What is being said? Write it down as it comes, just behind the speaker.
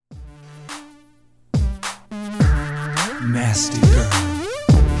Nasty girl.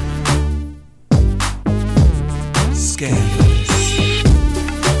 Scandalous.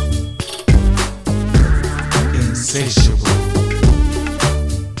 Insatiable.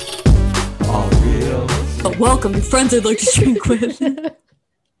 All real. Welcome to Friends I'd Like to Drink With.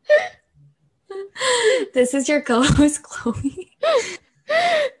 This is your co-host, Chloe.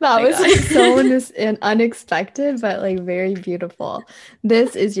 That was like so unexpected, but like very beautiful.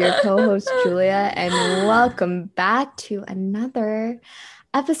 This is your co-host, Julia, and welcome back to another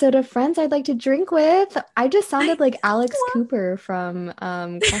episode of Friends I'd Like to Drink With. I just sounded like Alex Cooper from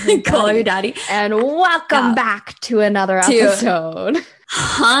Call Her Daddy. And welcome back to another episode.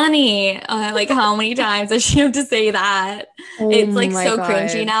 Honey, like how many times does she have to say that? It's like so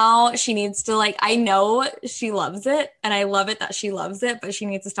cringy now. She needs to I know she loves it and I love it that she loves it, but she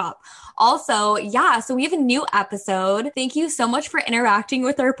needs to stop. Also, so we have a new episode. Thank you so much for interacting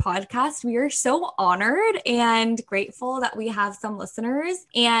with our podcast. We are so honored and grateful that we have some listeners.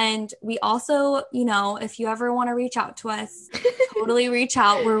 And we also, if you ever want to reach out to us, totally reach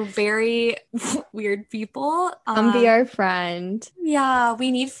out. We're very weird people. Be our friend. Yeah,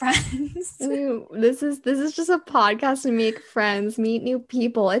 we need friends. This is just a podcast to make friends, meet new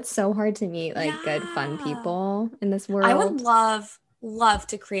people. It's so hard to meet good, fun people in this world. I would love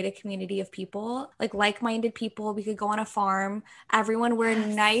to create a community of people, like-minded people. We could go on a farm, everyone wear a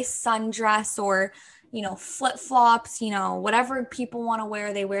nice sundress or flip-flops, whatever people want to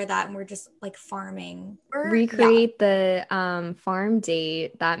wear, they wear that, and we're just farming. Recreate the farm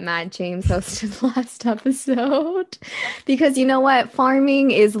date that Matt James hosted last episode. Because you know what?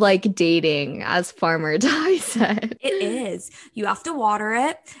 Farming is like dating, as Farmer Ty said. It is. You have to water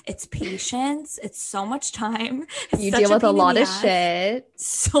it. It's patience. It's so much time. You deal with a lot of shit.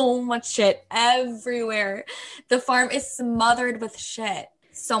 So much shit everywhere. The farm is smothered with shit.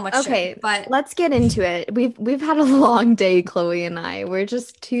 So much shit, but let's get into it. We've had a long day, Chloe and I. We're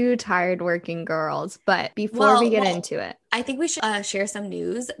just two tired working girls. But before we get into it, I think we should share some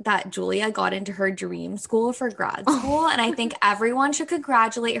news that Julia got into her dream school for grad school. And I think everyone should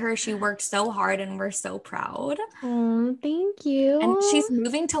congratulate her. She worked so hard and we're so proud. Oh, thank you. And she's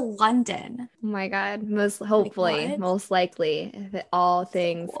moving to London. Oh my God. Most likely, if all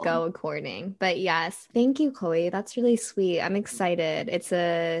things go according. But yes, thank you, Chloe. That's really sweet. I'm excited. It's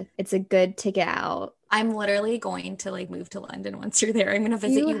a good ticket out. I'm literally going to move to London once you're there. I'm going to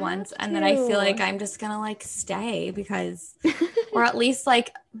visit you once. And then I feel like I'm just going to stay because, or at least I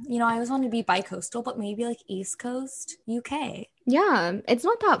always wanted to be bi-coastal, but maybe East Coast, UK. Yeah. It's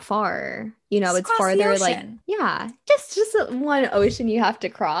not that far. Just it's farther just one ocean you have to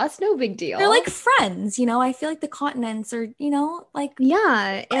cross. No big deal. They're friends, I feel like the continents are, yeah.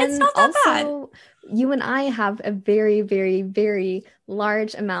 And it's not that bad. You and I have a very, very, very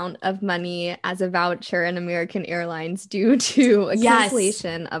large amount of money as a voucher in American Airlines due to a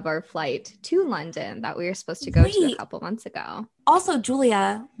cancellation of our flight to London that we were supposed to go to a couple months ago. Also,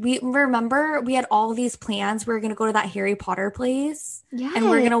 Julia, we had all these plans. We were going to go to that Harry Potter place. Yes. And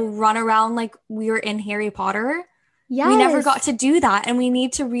we're going to run around like we were in Harry Potter. Yes. We never got to do that, and we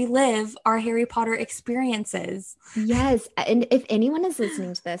need to relive our Harry Potter experiences. Yes, and if anyone is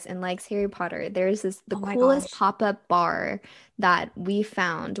listening to this and likes Harry Potter, there's the coolest pop-up bar that we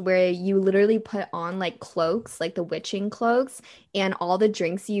found where you literally put on cloaks, the witching cloaks, and all the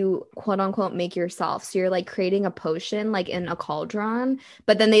drinks you quote unquote make yourself. So you're creating a potion in a cauldron,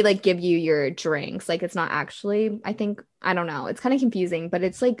 but then they give you your drinks. It's not actually, I don't know. It's kind of confusing, but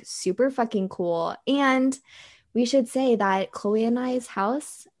it's super fucking cool. And we should say that Chloe and I's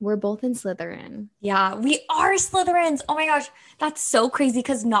house, we're both in Slytherin. Yeah, we are Slytherins. Oh my gosh, that's so crazy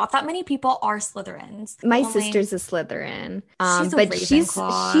because not that many people are Slytherins. My sister's a Slytherin. She's a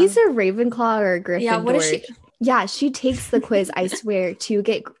Ravenclaw. She's a Ravenclaw or a Gryffindor. Yeah, what is she? Yeah, she takes the quiz, I swear, to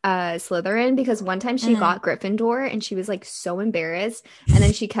get Slytherin because one time she got Gryffindor and she was so embarrassed. And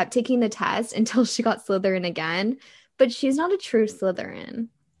then she kept taking the test until she got Slytherin again. But she's not a true Slytherin.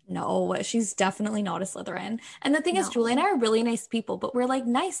 No, she's definitely not a Slytherin. And the thing is, Julie and I are really nice people, but we're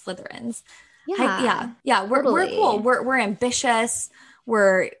nice Slytherins. Yeah. We're cool. We're ambitious.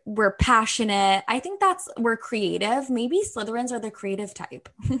 We're passionate. I think we're creative. Maybe Slytherins are the creative type.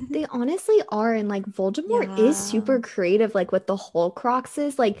 They honestly are. And Voldemort is super creative, with the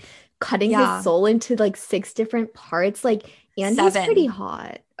Horcruxes, cutting his soul into 6 different parts. And 7. He's pretty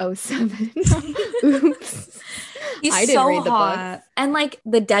hot. Oh, 7. Oops. He's so hot. And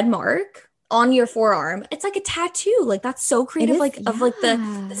the dead mark on your forearm, it's a tattoo. That's so creative, of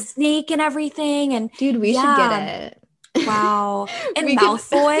the snake and everything. And dude, we should get it. Wow. And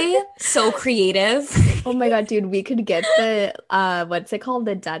Malfoy, so creative. Oh my God, dude, we could get the what's it called?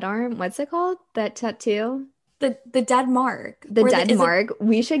 The dead arm? What's it called? That tattoo? The dead mark. The dead mark.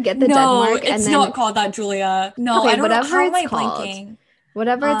 We should get the dead No, mark. it's not called that, Julia. No, okay, I don't know. whatever How am it's I called. blanking?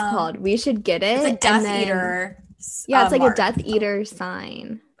 Whatever it's called, we should get it. It's a Death and then, Eater. Yeah, it's like mark. a Death Eater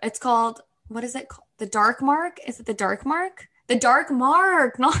sign. It's called, what is it called? The dark mark? Is it the dark mark? The dark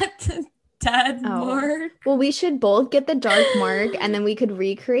mark, not the dead mark. Well, we should both get the dark mark, and then we could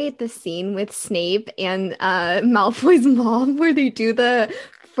recreate the scene with Snape and Malfoy's mom where they do the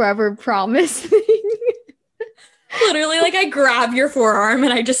forever promise thing. Literally, like, I grab your forearm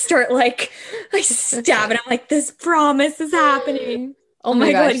and I just start like I stab it. I'm like, this promise is happening. Oh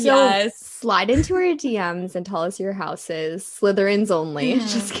my gosh, yes. So slide into our DMs and tell us your houses. Slytherins only.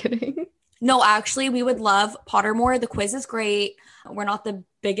 Just kidding. No, actually, we would love Pottermore. The quiz is great. We're not the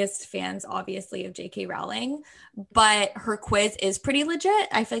biggest fans, obviously, of J.K. Rowling, but her quiz is pretty legit.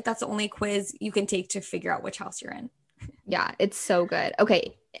 I feel like that's the only quiz you can take to figure out which house you're in. Yeah, it's so good.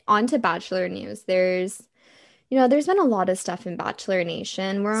 Okay, on to Bachelor news. There's been a lot of stuff in Bachelor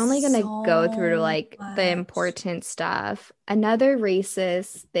Nation. We're only going to go through like the important stuff. Another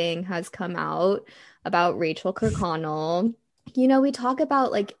racist thing has come out about Rachel Kirkconnell. We talk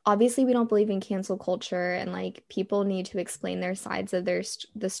about like, obviously we don't believe in cancel culture and like people need to explain their sides of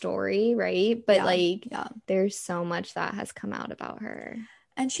the story, right? But there's so much that has come out about her.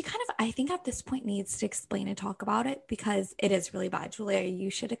 And she kind of, I think at this point needs to explain and talk about it because it is really bad. Julia, you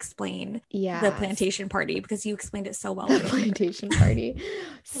should explain the plantation party because you explained it so well. The plantation party.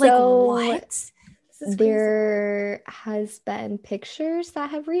 Like, what? There has been pictures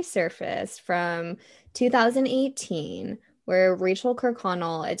that have resurfaced from 2018 where Rachel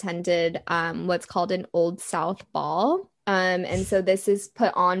Kirkconnell attended what's called an Old South ball. And so this is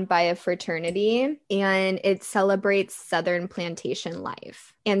put on by a fraternity and it celebrates Southern plantation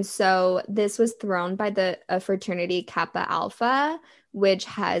life. And so this was thrown by a fraternity Kappa Alpha, which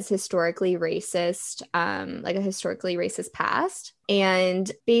has historically racist past. And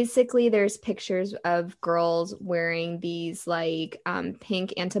basically there's pictures of girls wearing these like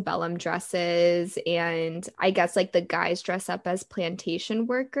pink antebellum dresses. And I guess like the guys dress up as plantation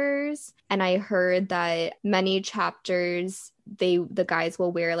workers. And I heard that many chapters, the guys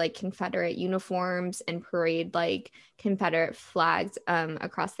will wear like Confederate uniforms and parade like Confederate flags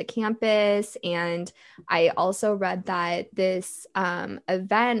across the campus. And I also read that this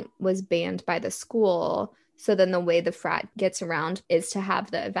event was banned by the school. So then the way the frat gets around is to have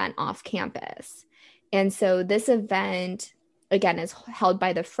the event off campus. And so this event, again, is held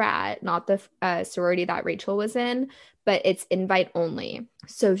by the frat, not the sorority that Rachel was in, but it's invite only.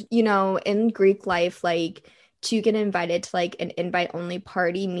 So, in Greek life, like to get invited to like an invite only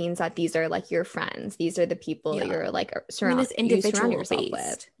party means that these are like your friends. These are the people that you're like you surround yourself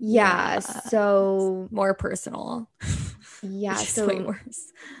with. Yeah. So more personal. Yeah. Which is so way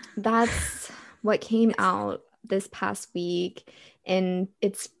worse. That's what came out this past week. And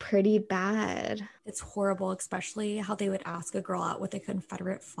it's pretty bad. It's horrible, especially how they would ask a girl out with a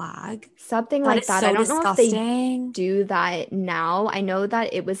Confederate flag. Something like that. So I don't know if they do that now. I know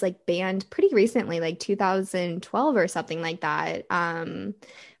that it was like banned pretty recently, like 2012 or something like that.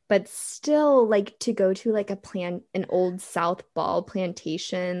 But still, like to go to like an Old South ball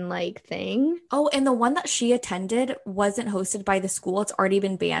plantation like thing. Oh, and the one that she attended wasn't hosted by the school. It's already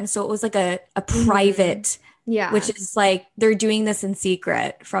been banned. So it was like a private. Yeah. Which is like they're doing this in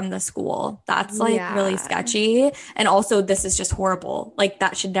secret from the school. That's like really sketchy. And also this is just horrible. Like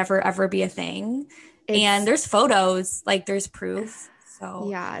that should never ever be a thing. And there's photos, like there's proof. So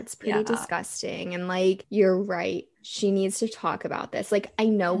yeah, it's pretty disgusting. And like you're right. She needs to talk about this. Like I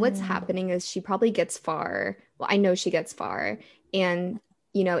know what's happening is she probably gets far. Well, I know she gets far. And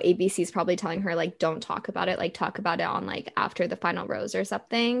ABC is probably telling her like don't talk about it. Like talk about it on like after the final rose or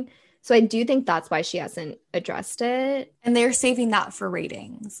something. So I do think that's why she hasn't addressed it. And they're saving that for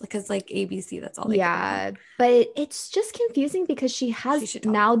ratings because like ABC, that's all they care. But it's just confusing because she has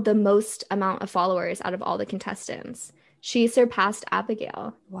now the most amount of followers out of all the contestants. She surpassed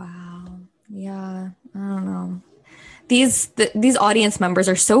Abigail. Wow. Yeah. I don't know. These audience members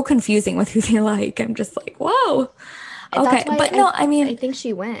are so confusing with who they like. I'm just like, whoa. Okay. But no, I mean, I think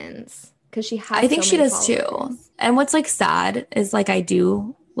she wins because she has I think she does followers. too. And what's like sad is like I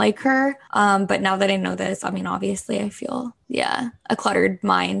do like her. But now that I know this, I mean, obviously I feel, a cluttered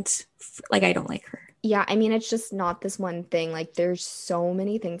mind. Like I don't like her. Yeah. I mean, it's just not this one thing. Like there's so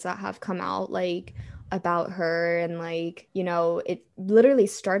many things that have come out like about her. And like, it literally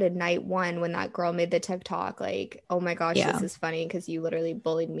started night one when that girl made the TikTok, like, oh my gosh, this is funny because you literally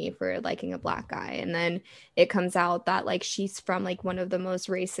bullied me for liking a black guy. And then it comes out that like she's from like one of the most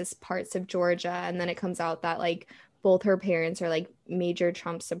racist parts of Georgia. And then it comes out that like both her parents are like major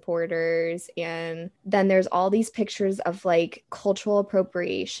Trump supporters. And then there's all these pictures of like cultural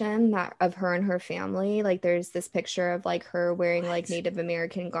appropriation that of her and her family. Like there's this picture of like her wearing like Native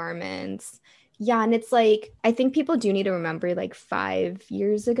American garments. Yeah, and it's like, I think people do need to remember like 5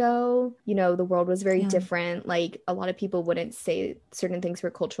 years ago, you know, the world was very different. Like a lot of people wouldn't say certain things were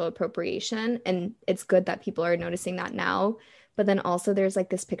cultural appropriation. And it's good that people are noticing that now. But then also there's like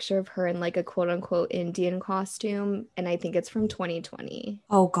this picture of her in like a quote unquote Indian costume. And I think it's from 2020.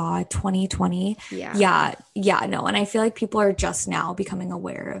 Oh God, 2020. Yeah. Yeah, no. And I feel like people are just now becoming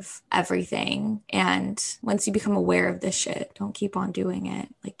aware of everything. And once you become aware of this shit, don't keep on doing it.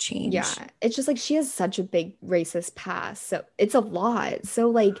 Like change. Yeah. It's just like she has such a big racist past. So it's a lot. So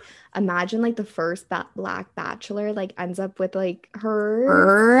like imagine like the first Black bachelor like ends up with like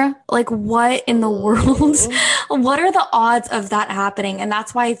her. Like what in the world? What are the odds of that happening? And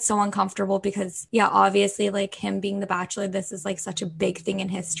that's why it's so uncomfortable because yeah, obviously like him being the bachelor, this is like such a big thing in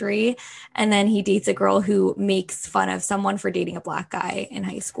history. And then he dates a girl who makes fun of someone for dating a Black guy in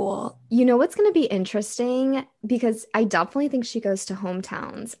high school. You know what's going to be interesting? Because I definitely think she goes to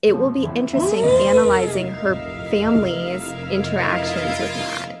hometowns. It will be interesting analyzing her family's interactions with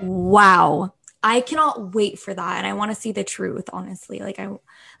Matt. Wow. I cannot wait for that. And I want to see the truth, honestly.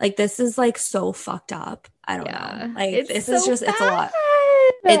 Like this is like so fucked up. I don't know. Like this is just, it's a lot.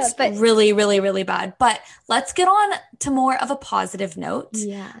 It's really, really, really bad. But let's get on to more of a positive note.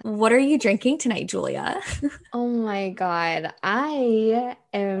 Yeah. What are you drinking tonight, Julia? Oh my God. I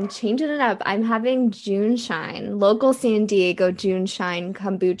am changing it up. I'm having June Shine, local San Diego June Shine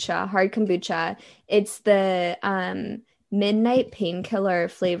kombucha, hard kombucha. It's the midnight painkiller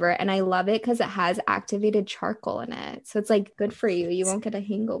flavor. And I love it because it has activated charcoal in it. So it's like good for you. You won't get a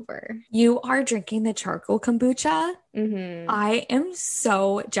hangover. You are drinking the charcoal kombucha? Mm-hmm. I am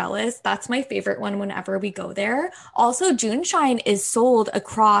so jealous. That's my favorite one whenever we go there. Also, June Shine is sold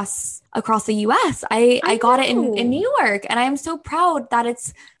across the US. I got it in New York, and I'm so proud that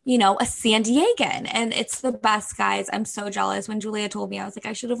it's, you know, a San Diegan, and it's the best, guys. I'm so jealous. When Julia told me, I was like,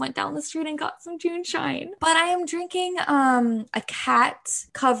 I should have went down the street and got some June Shine. But I am drinking a cat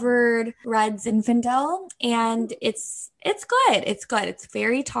covered red Zinfandel, and it's good. It's good. It's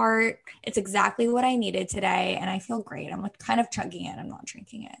very tart. It's exactly what I needed today. And I feel great. I'm like kind of chugging it. I'm not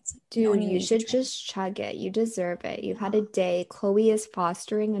drinking it. Like, dude, you should just chug it. You deserve it. You've had a day. Chloe is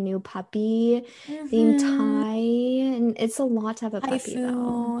fostering a new puppy named Ty. And it's a lot to have a puppy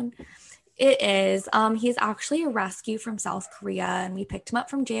though. It is. He's actually a rescue from South Korea, and we picked him up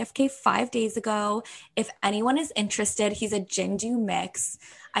from JFK 5 days ago. If anyone is interested, he's a Jindu mix.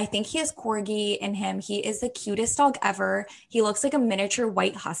 I think he has corgi in him. He is the cutest dog ever. He looks like a miniature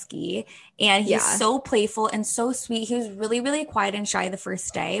white husky, and he's so playful and so sweet. He was really, really quiet and shy the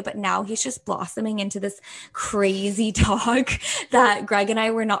first day, but now he's just blossoming into this crazy dog that Greg and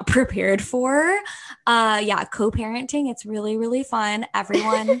I were not prepared for. Co-parenting. It's really, really fun.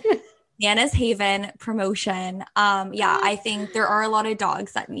 Everyone... Nana's Haven promotion. I think there are a lot of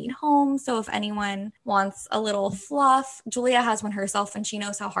dogs that need homes. So if anyone wants a little fluff, Julia has one herself, and she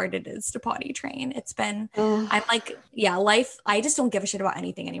knows how hard it is to potty train. It's been, I'm like, life. I just don't give a shit about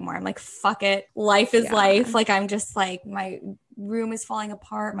anything anymore. I'm like, fuck it. Life is life. Like, I'm just like, my room is falling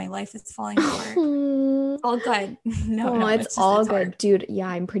apart. My life is falling apart. It's all good. No, it's all good. Hard. Dude, yeah,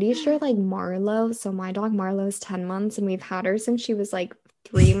 I'm pretty sure like Marlo. So my dog Marlo is 10 months, and we've had her since she was like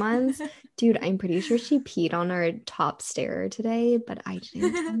 3 months. Dude, I'm pretty sure she peed on our top stair today, but I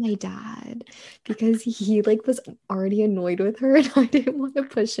didn't tell my dad because he like was already annoyed with her, and I didn't want to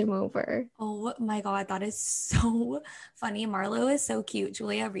push him over. Oh my God, that is so funny. Marlo is so cute.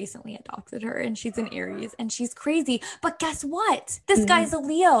 Julia recently adopted her, and she's an Aries, and she's crazy. But guess what? This guy's a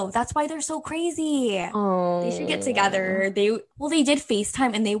Leo. That's why they're so crazy. Oh, they should get together. They did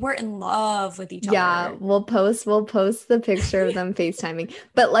FaceTime, and they were in love with each other. Yeah, we'll post the picture of them FaceTiming.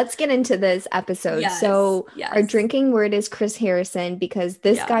 But let's get into this episode. Our drinking word is Chirs Harrison, because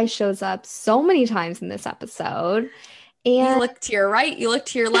this guy shows up so many times in this episode. And you look to your right, you look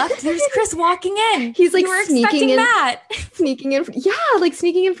to your left. There's Chris walking in. He's like sneaking in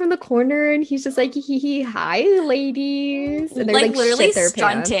from the corner, and he's just like, hi, ladies. And they're like literally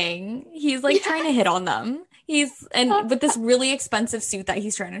stunting. He's like trying to hit on them. And with this really expensive suit that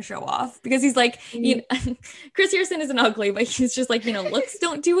he's trying to show off, because he's like, Chirs Harrison isn't ugly, but he's just like, looks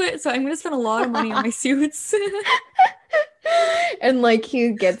don't do it. So I'm going to spend a lot of money on my suits. And like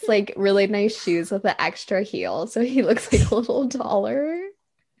he gets like really nice shoes with an extra heel, so he looks like a little taller.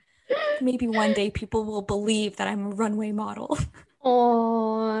 Maybe one day people will believe that I'm a runway model.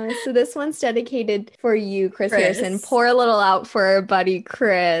 Oh, so this one's dedicated for you, Chris Harrison. Chris. Pour a little out for our buddy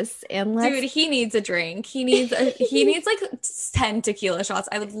Chris. And Dude, he needs a drink. He needs like 10 tequila shots.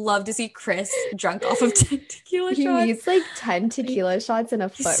 I would love to see Chris drunk off of 10 tequila shots. He needs like 10 tequila shots and a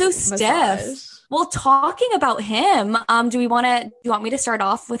foot so massage. Stiff. Well, talking about him, do you want me to start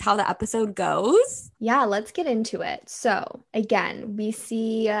off with how the episode goes? Yeah, let's get into it. So again, we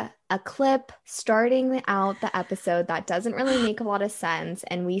see a clip starting out the episode that doesn't really make a lot of sense.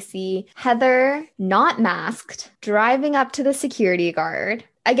 And we see Heather, not masked, driving up to the security guard.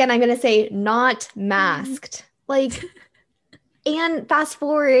 Again, I'm going to say not masked. Like, and fast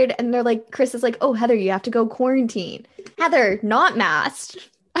forward and they're like, Chris is like, oh, Heather, you have to go quarantine. Heather, not masked.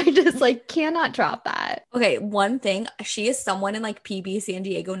 I just like cannot drop that. Okay, one thing, she is someone in like PB San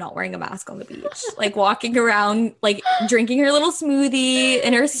Diego not wearing a mask on the beach, like walking around, like drinking her little smoothie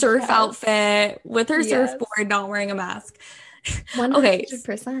in her surf outfit with her surfboard, not wearing a mask. 100%. Okay,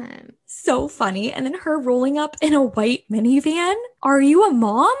 so funny. And then her rolling up in a white minivan. Are you a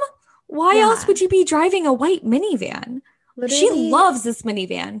mom? Why else would you be driving a white minivan? Literally. She loves this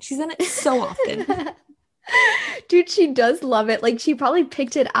minivan. She's in it so often. Dude, she does love it. Like, she probably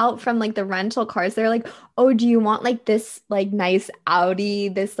picked it out from like the rental cars. They're like, oh, do you want like this like nice Audi,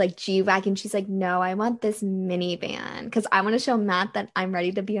 this like G-Wagon? She's like, no, I want this minivan because I want to show Matt that I'm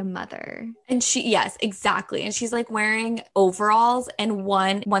ready to be a mother. And yes, exactly. And she's like wearing overalls and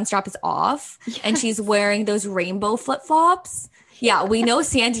one strap is off. Yes. And she's wearing those rainbow flip-flops. Yeah, we know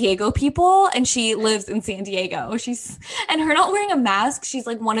San Diego people, and she lives in San Diego. And her not wearing a mask, she's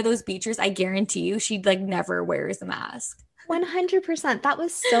like one of those beachers, I guarantee you, she like never wears a mask. 100%. That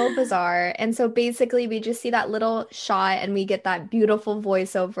was so bizarre. And so basically we just see that little shot and we get that beautiful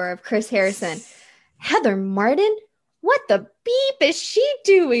voiceover of Chris Harrison. Heather Martin? What the beep is she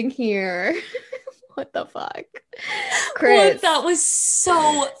doing here? What the fuck? Chris. What? That was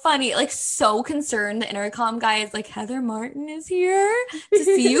so funny. Like, so concerned. The intercom guy is like, Heather Martin is here to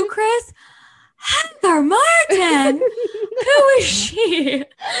see you, Chris. Heather Martin? Who is she?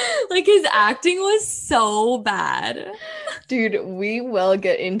 Like, his acting was so bad. Dude, we will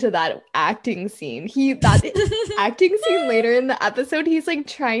get into that acting scene. That acting scene later in the episode, he's like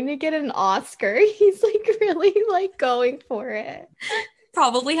trying to get an Oscar. He's like really like going for it.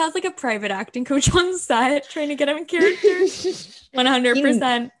 Probably has like a private acting coach on set trying to get him in character.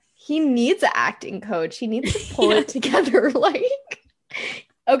 100%. He needs an acting coach. He needs to pull it together. Like,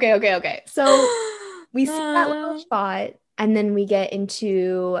 okay. So we see that little shot and then we get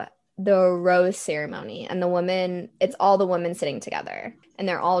into the rose ceremony and it's all the women sitting together. And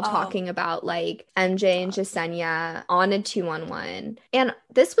they're all talking about like MJ and Jasenia on a 2-on-1. And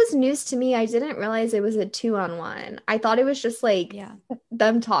this was news to me. I didn't realize it was a 2-on-1. I thought it was just like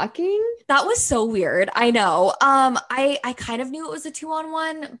them talking. That was so weird. I know. I kind of knew it was a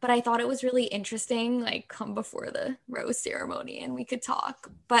 2-on-1, but I thought it was really interesting. Like, come before the rose ceremony and we could talk.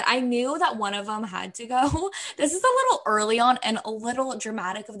 But I knew that one of them had to go. This is a little early on and a little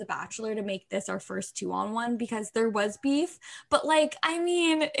dramatic of The Bachelor to make this our first 2-on-1 because there was beef. But like, I mean,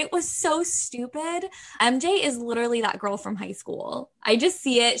 it was so stupid. MJ is literally that girl from high school. I just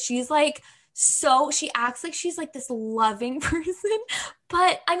see it. She's like, she acts like she's like this loving person.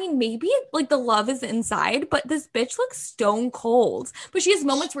 But I mean, maybe like the love is inside, but this bitch looks stone cold. But she has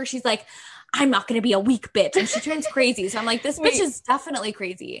moments where she's like, I'm not going to be a weak bitch. And she turns crazy. So I'm like, this bitch is definitely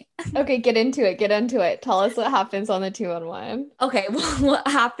crazy. Okay, get into it. Tell us what happens on the 2-on-1. Okay, well, what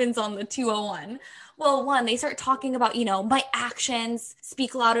happens on the 201? Well, one, they start talking about, my actions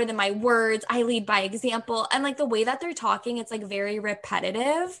speak louder than my words. I lead by example. And like the way that they're talking, it's like very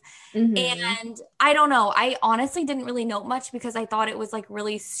repetitive. Mm-hmm. And I don't know. I honestly didn't really note much because I thought it was like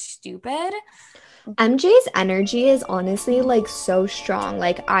really stupid. MJ's energy is honestly like so strong.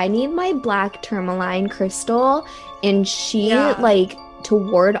 Like, I need my black tourmaline crystal and she like to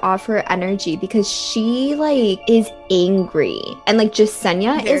ward off her energy because she like is angry and like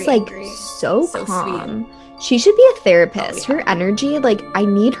Jasenia is like angry. so calm. Sweet. She should be a therapist. Her energy, like, I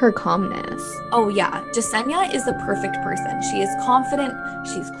need her calmness. Oh yeah, Jasenia is the perfect person. She is confident,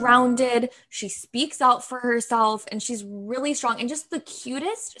 she's grounded, she speaks out for herself, and she's really strong and just the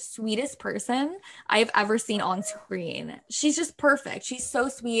cutest, sweetest person I've ever seen on screen. She's just perfect. She's so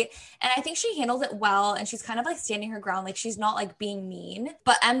sweet, and I think she handles it well, and she's kind of like standing her ground, like she's not like being mean,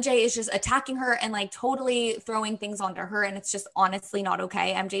 but MJ is just attacking her and like totally throwing things onto her, and it's just honestly not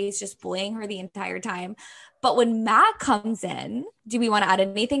okay. MJ is just bullying her the entire time. But when Matt comes in, do we want to add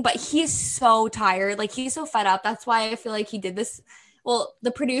anything? But he is so tired. Like, he's so fed up. That's why I feel like he did this well,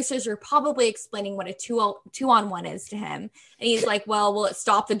 the producers are probably explaining what a two on one is to him. And he's like, well, will it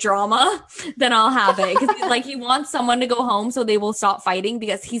stop the drama? Then I'll have it. Because he's like, he wants someone to go home so they will stop fighting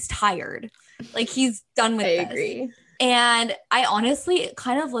because he's tired. Like, he's done with this. I agree. And I honestly, it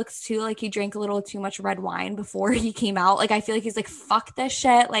kind of looks too like he drank a little too much red wine before he came out. Like, I feel like he's like, fuck this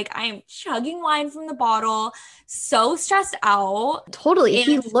shit. Like, I'm chugging wine from the bottle. So stressed out. Totally.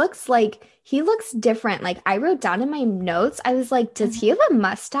 And he looks different. Like, I wrote down in my notes, I was like, does he have a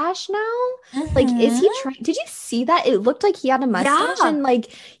mustache now? Like, is he trying? Did you see that? It looked like he had a mustache and like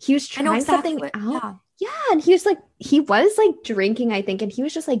he was trying something out. Yeah. And he was like drinking, I think. And he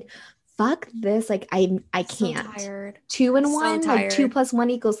was just like, fuck this. Like, I can't. So tired. 2 and 1, like 2 +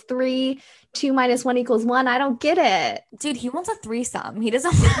 1 = 3. 2 - 1 = 1. I don't get it. Dude, he wants a threesome. He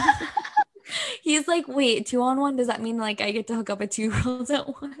doesn't. He's like, wait, 2 on 1? Does that mean like I get to hook up with 2 girls at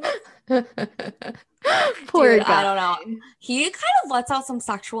once? Poor guy. I don't know. He kind of lets out some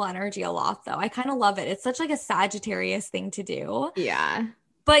sexual energy a lot, though. I kind of love it. It's such like a Sagittarius thing to do. Yeah.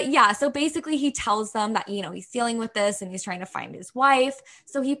 But yeah, so basically he tells them that, you know, he's dealing with this and he's trying to find his wife.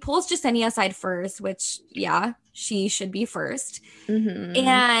 So he pulls Jasenia aside first, which, yeah, she should be first. Mm-hmm.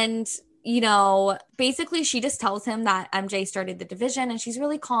 And, you know, basically she just tells him that MJ started the division and she's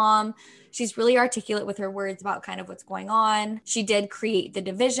really calm. She's really articulate with her words about kind of what's going on. She did create the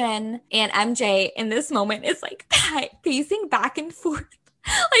division. And MJ in this moment is like pacing back and forth.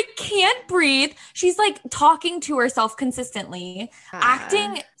 Like, can't breathe. She's like talking to herself consistently,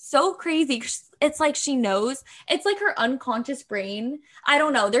 acting so crazy. It's like she knows. It's like her unconscious brain. I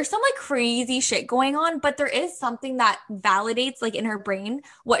don't know. There's some like crazy shit going on, but there is something that validates like in her brain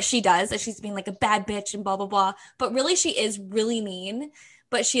what she does, that she's being like a bad bitch and blah, blah, blah. But really she is really mean.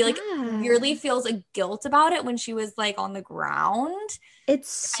 But she like really feels a guilt about it when she was like on the ground. It's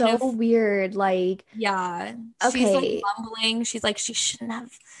so weird. Like, yeah. Okay. She's like mumbling. She's like, she shouldn't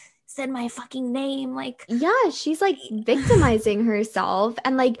have said my fucking name. Like, yeah, she's like victimizing herself.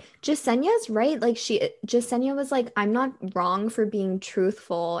 And like Jasenia's right. Like Jasenia was like, I'm not wrong for being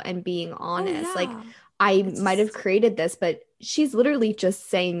truthful and being honest. Oh, yeah. Like, I might have created this, but she's literally just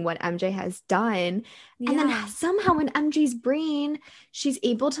saying what MJ has done. Yeah. And then somehow in MJ's brain, she's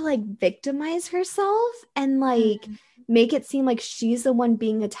able to like victimize herself and like make it seem like she's the one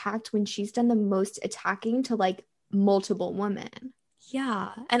being attacked when she's done the most attacking to like multiple women.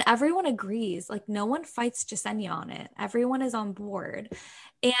 Yeah. And everyone agrees. Like, no one fights Jasenia on it. Everyone is on board.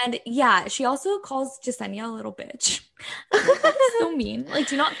 And yeah, she also calls Jasenia a little bitch. That's so mean. Like,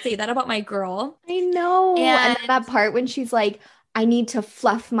 do not say that about my girl. I know. And then that part when she's like, I need to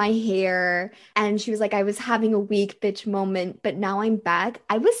fluff my hair. And she was like, I was having a weak bitch moment, but now I'm back.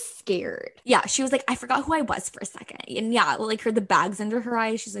 I was scared. Yeah. She was like, I forgot who I was for a second. And yeah, like the bags under her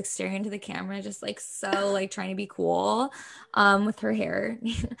eyes. She's like staring into the camera, just like so like trying to be cool with her hair.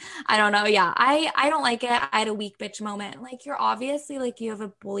 I don't know. Yeah. I don't like it. I had a weak bitch moment. Like, you're obviously like, you have a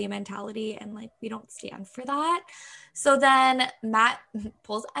bully mentality and like, we don't stand for that. So then Matt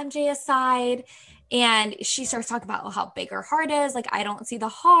pulls MJ aside and she starts talking about how big her heart is. Like, I don't see the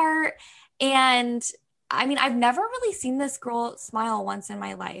heart. And I mean, I've never really seen this girl smile once in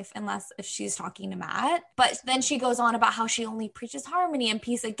my life, unless if she's talking to Matt. But then she goes on about how she only preaches harmony and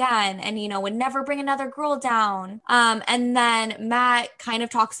peace again and, you know, would never bring another girl down. And then Matt kind of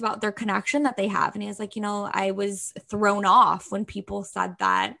talks about their connection that they have. And he's like, you know, I was thrown off when people said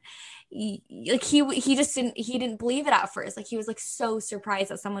that. Like he didn't believe it at first. Like, he was like so surprised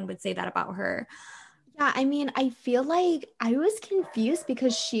that someone would say that about her. Yeah, I mean, I feel like I was confused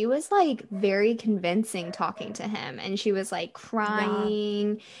because she was like very convincing talking to him and she was like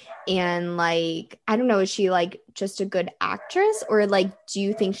crying and like, I don't know, is she like just a good actress or like, do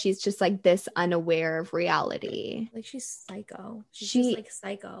you think she's just like this unaware of reality? Like, she's psycho. She's just like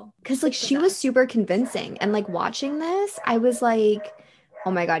psycho. Because like she was super convincing and like watching this, I was like, oh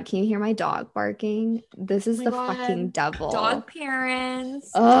my God, can you hear my dog barking? This is fucking devil. Dog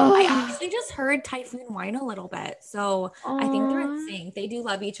parents. Oh. I actually just heard Typhoon whine a little bit. So I think they're in sync. They do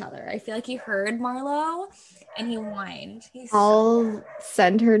love each other. I feel like he heard Marlo and he whined. I'll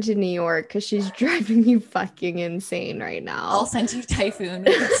send her to New York because she's driving me fucking insane right now. I'll send you Typhoon.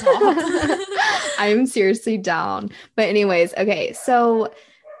 I'm seriously down. But anyways, okay. So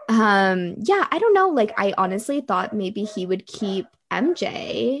yeah, I don't know. Like, I honestly thought maybe he would keep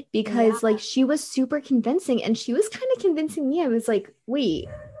MJ because like she was super convincing and she was kind of convincing me. I was like, wait,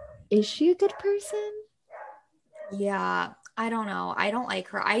 is she a good person? Yeah, I don't know. I don't like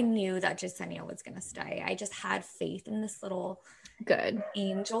her. I knew that Jasenia was gonna stay. I just had faith in this little good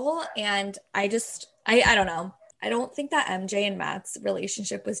angel, and I don't know. I don't think that MJ and Matt's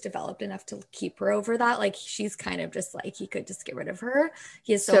relationship was developed enough to keep her over that. Like she's kind of just like he could just get rid of her.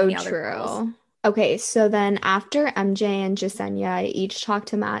 He has so many other girls. Okay, so then after MJ and Jasenia each talk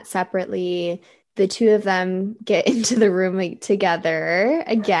to Matt separately, the two of them get into the room together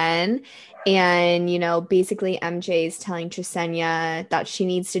again. And, basically MJ's telling Jasenia that she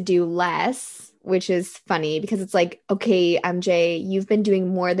needs to do less, which is funny because it's like, okay, MJ, you've been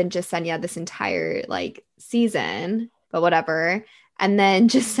doing more than Jasenia this entire season, but whatever. And then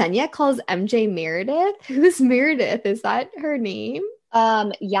Jasenia calls MJ Meredith. Who's Meredith? Is that her name?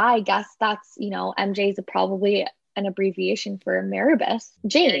 Yeah, I guess that's, MJ's probably an abbreviation for Meredith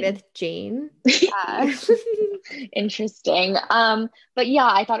Jane. Yeah. Interesting. But yeah,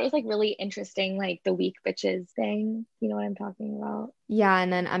 I thought it was really interesting, the weak bitches thing. You know what I'm talking about? Yeah,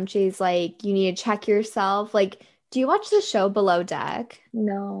 and then MJ's like, you need to check yourself. Do you watch the show Below Deck?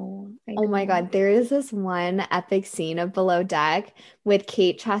 No. Oh my God. There is this one epic scene of Below Deck with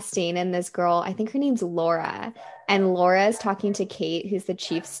Kate Chastain and this girl, I think her name's Laura. And Laura is talking to Kate, who's the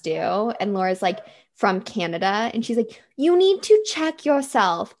chief stew. And Laura's from Canada. And she's like, you need to check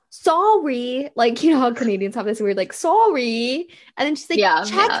yourself. Sorry. How Canadians have this weird, sorry. And then she's like,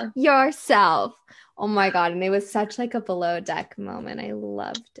 check yourself. Oh my God. And it was such a Below Deck moment. I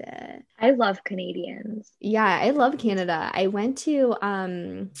loved it. I love Canadians. Yeah, I love Canada. I went to,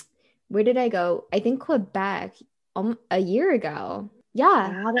 where did I go? I think Quebec a year ago.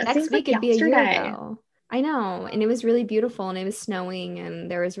 Yeah. Wow, next week it'd be a year ago. I know. And it was really beautiful and it was snowing and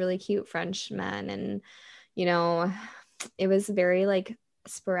there was really cute Frenchmen and, it was a very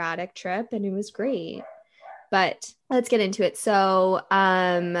sporadic trip and it was great. But let's get into it. So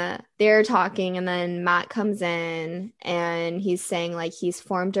they're talking and then Matt comes in and he's saying he's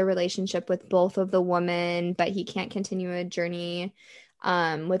formed a relationship with both of the women, but he can't continue a journey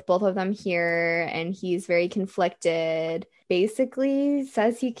with both of them here. And he's very conflicted. Basically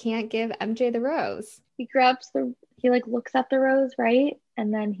says he can't give MJ the rose. He looks at the rose, right?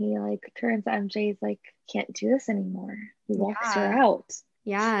 And then he turns to MJ's can't do this anymore. He walks her out.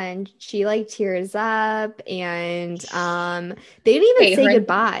 Yeah, and she tears up and they didn't even say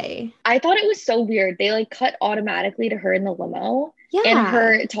goodbye. I thought it was so weird. They cut automatically to her in the limo. Yeah. And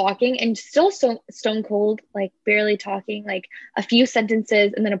her talking and still so stone cold, barely talking, a few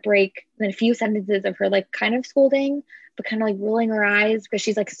sentences and then a break, and then a few sentences of her kind of scolding, but kind of rolling her eyes because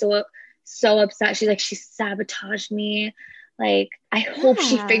she's so upset. She's she sabotaged me. I hope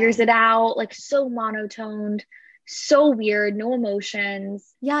she figures it out. So monotoned. So weird, no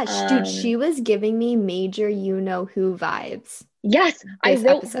emotions. Yeah, dude, she was giving me major you-know-who vibes. Yes, I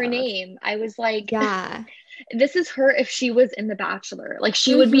wrote her name. I was yeah, this is her if she was in The Bachelor.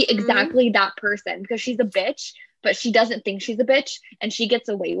 She would be exactly that person because she's a bitch, but she doesn't think she's a bitch and she gets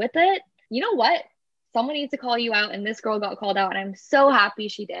away with it. You know what? Someone needs to call you out, and this girl got called out, and I'm so happy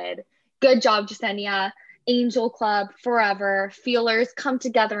she did. Good job, Jasenia. Angel Club forever. Feelers come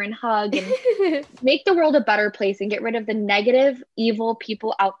together and hug and make the world a better place and get rid of the negative, evil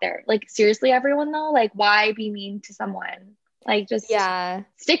people out there. Seriously, everyone though, why be mean to someone? Just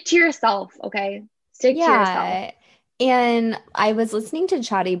stick to yourself, okay? Stick to yourself. And I was listening to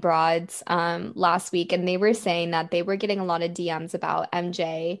Chatty Broads last week, and they were saying that they were getting a lot of DMs about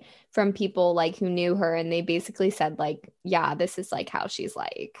MJ from people who knew her, and they basically said yeah, this is how she's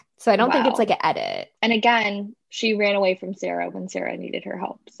So I don't think it's an edit. And again, she ran away from Sarah when Sarah needed her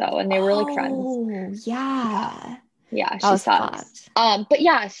help. So, and they were friends. Oh, yeah. Yeah, she sucks. But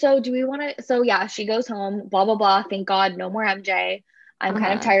yeah, so do we want to? So yeah, she goes home. Blah blah blah. Thank God, no more MJ. I'm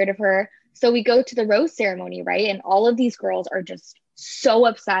kind of tired of her. So we go to the rose ceremony, right? And all of these girls are just so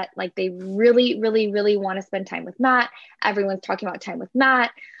upset. They really, really, really want to spend time with Matt. Everyone's talking about time with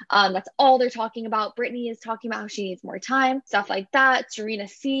Matt. That's all they're talking about. Brittany is talking about how she needs more time, stuff like that. Serena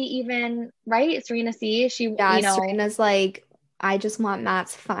C even, right? Serena C, Serena's I just want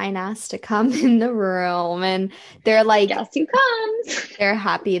Matt's fine ass to come in the room. And they're guess who comes? They're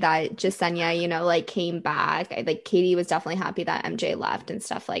happy that Jasenia, came back. Katie was definitely happy that MJ left and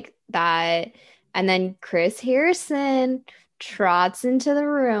stuff like that. And then Chirs Harrison trots into the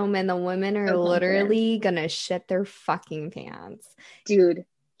room and the women are literally gonna shit their fucking pants. Dude,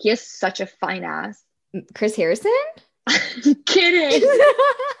 he has such a fine ass. Chirs Harrison? I'm kidding.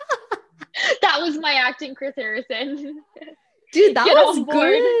 That was my acting, Chirs Harrison. Dude, that was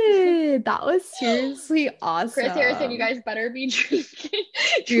good. That was seriously awesome. Chirs Harrison, you guys better be drinking.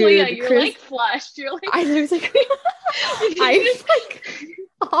 Julia, you're flushed. You're I was I'm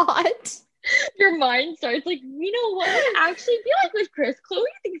hot. Your mind starts you know what would actually be with Chris? Chloe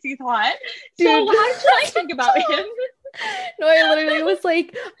thinks he's hot. Dude, so how should I think about him? No, I literally was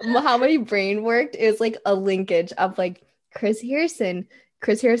like, how my brain worked is like a linkage of like Chris Harrison,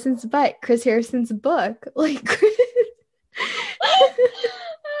 Chris Harrison's butt, Chris Harrison's book. Like,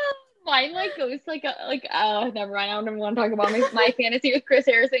 Mine like goes like never mind. I don't even want to talk about my fantasy with Chris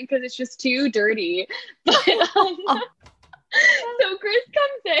Harrison because it's just too dirty. But so Chris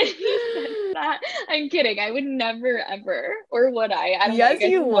comes in, he says that. I'm kidding. I would never ever, or would I? I don't yes, know.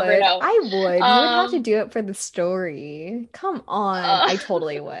 you would. I would. You would have to do it for the story. Come on. I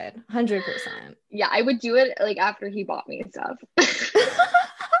totally would. 100%. Yeah, I would do it like after he bought me stuff.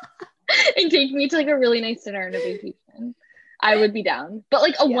 And take me to like a really nice dinner and a vacation. I would be down. But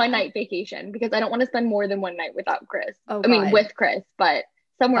like a one-night vacation because I don't want to spend more than one night without Chris. Oh, I mean, with Chris, but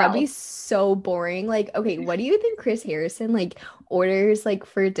somewhere else. That'd be so boring. Like, okay, what do you think Chris Harrison like orders like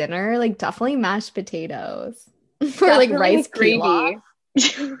for dinner? Like definitely mashed potatoes. For like rice pilaf.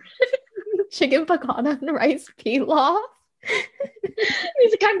 Chicken piccata and rice pilaf.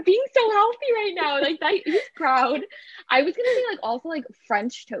 He's like, I'm being so healthy right now. Like that, he's proud. I was gonna say like also like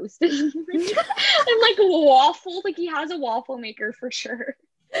French toast and like waffles. Like he has a waffle maker for sure.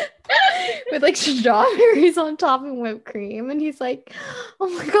 With like strawberries on top and whipped cream, and he's like, oh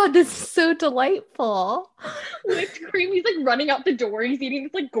my god, this is so delightful. Whipped cream. He's like running out the door. He's eating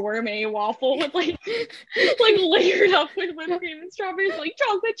this like gourmet waffle with like layered up with whipped cream and strawberries, like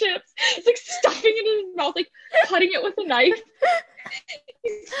chocolate chips. He's like stuffing it in his mouth, like cutting it with a knife.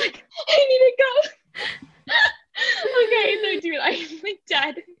 He's like, I need to go. Okay, so dude, I'm like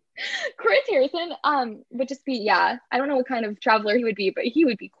dead. Chris Harrison would just be, I don't know what kind of traveler he would be, but he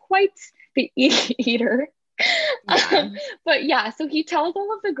would be quite the eater. But so he tells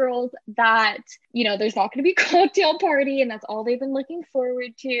all of the girls that, you know, there's not going to be a cocktail party and that's all they've been looking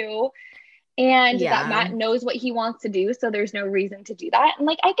forward to. And that Matt knows what he wants to do, so there's no reason to do that. And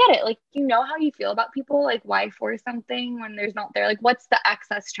like, I get it. Like, you know how you feel about people. Like, why force something when there's not there? Like, what's the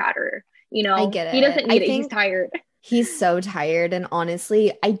excess chatter? You know, I get it. He doesn't need it. He's tired. He's so tired. And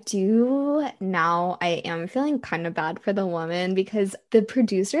honestly, I am feeling kind of bad for the woman because the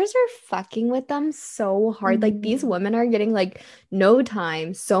producers are fucking with them so hard. Mm-hmm. Like these women are getting like no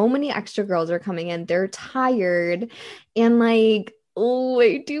time. So many extra girls are coming in. They're tired. And like, oh,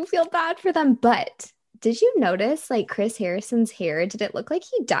 I do feel bad for them. But did you notice like Chris Harrison's hair? Did it look like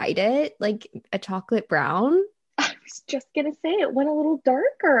he dyed it like a chocolate brown? I was just gonna say it went a little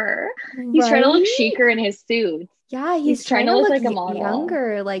darker. He's trying to look chicer in his suits. Yeah, he's trying to look like a model.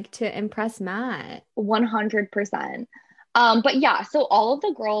 Younger, like to impress Matt. 100%. But so all of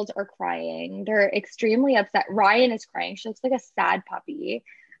the girls are crying. They're extremely upset. Ryan is crying. She looks like a sad puppy.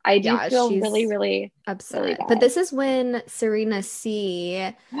 I do feel really, really upset. Really but this is when Serena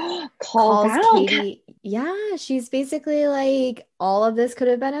C calls Katie. Yeah, she's basically like, all of this could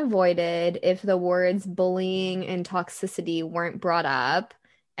have been avoided if the words bullying and toxicity weren't brought up,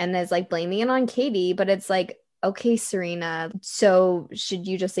 and is like blaming it on Katie. But it's like, okay, Serena, so should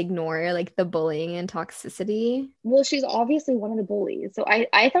you just ignore like the bullying and toxicity? Well, she's obviously one of the bullies. So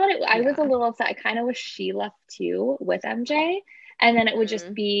I thought I was a little upset. I kind of wish she left too with MJ. And then it would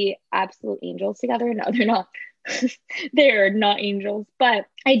just be absolute angels together. No, they're not. They're not angels. But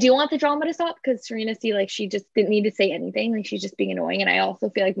I do want the drama to stop because Serena C, like, she just didn't need to say anything. Like, she's just being annoying. And I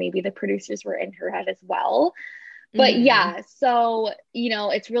also feel like maybe the producers were in her head as well. But so, you know,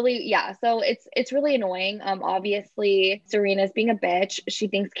 it's really, so it's really annoying. Obviously, Serena's being a bitch. She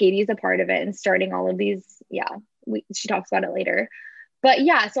thinks Katie's a part of it and starting all of these. She talks about it later. But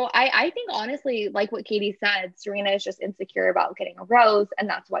so I think honestly, like what Katie said, Serena is just insecure about getting a rose, and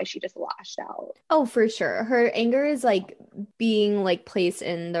that's why she just lashed out. Oh, for sure. Her anger is like being like placed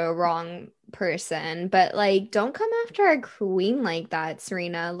in the wrong person, but like don't come after a queen like that,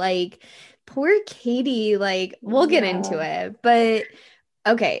 Serena. Like poor Katie, like we'll get into it. But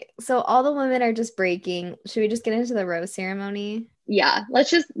okay, so all the women are just breaking. Should we just get into the rose ceremony? Yeah,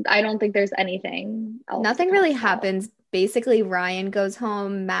 I don't think there's anything else. Nothing really happens. Basically, Ryan goes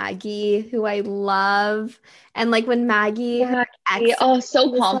home, Maggie, who I love. And like when Maggie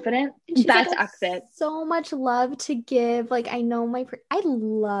so confident. Best exit. So much love to give. Like I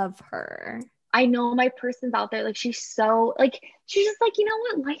love her. I know my person's out there. Like she's so like, she's just like, you know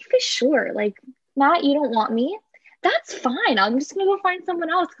what? Life is short. Like, Matt, you don't want me? That's fine. I'm just gonna go find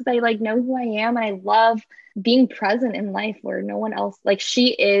someone else because I like know who I am and I love being present in life where no one else, like she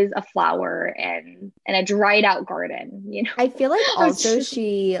is a flower and a dried out garden, you know. I feel like also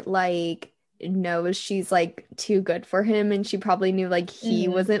she like knows she's like too good for him and she probably knew like he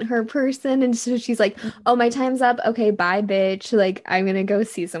wasn't her person, and so she's like, oh, my time's up, okay, bye bitch, like I'm gonna go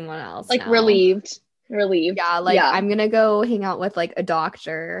see someone else like now. Relieved. relieved. Yeah, like I'm gonna go hang out with like a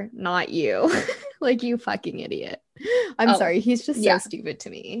doctor, not you. Like, you fucking idiot. I'm sorry, he's just so stupid to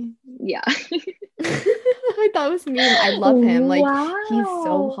me. Yeah. I thought it was mean. I love him. Like, he's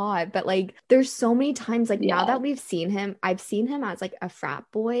so Wow. hot. But like, there's so many times, like now that we've seen him, I've seen him as like a frat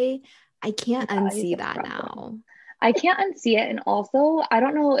boy. I can't unsee that now. I can't unsee it. And also, I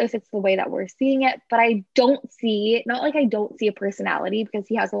don't know if it's the way that we're seeing it, but I don't see, not like I don't see a personality, because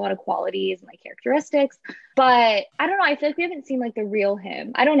he has a lot of qualities and like characteristics, but I don't know. I feel like we haven't seen like the real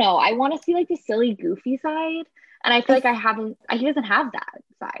him. I don't know. I want to see like the silly, goofy side. And I feel like he doesn't have that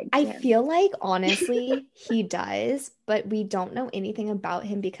side. I feel like, honestly, he does, but we don't know anything about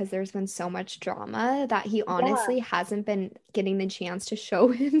him because there's been so much drama that he honestly hasn't been getting the chance to show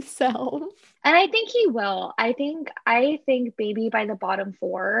himself. And I think he will. I think maybe by the bottom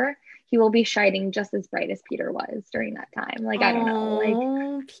 4, he will be shining just as bright as Peter was during that time. Like, I don't know.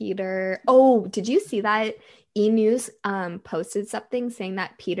 Like, Peter. Oh, did you see that? E-News posted something saying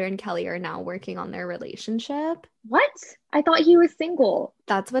that Peter and Kelly are now working on their relationship. What? I thought he was single.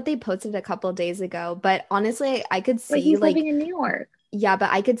 That's what they posted a couple of days ago. But honestly, I could see he's living in New York. Yeah,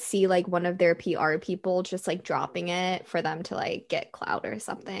 but I could see like one of their PR people just like dropping it for them to like get clout or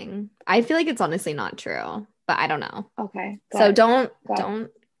something. I feel like it's honestly not true, but I don't know. Okay. So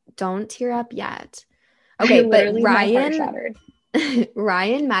don't tear up yet. Okay, but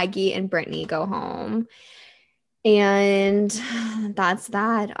Ryan, Maggie, and Brittany go home. And that's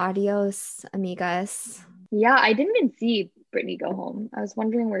that. Adios, amigas. Yeah, I didn't even see Brittany go home. I was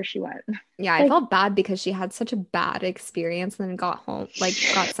wondering where she went. Yeah, I felt bad because she had such a bad experience and then got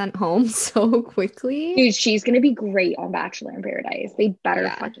sent home so quickly. Dude, she's gonna be great on Bachelor in Paradise. They better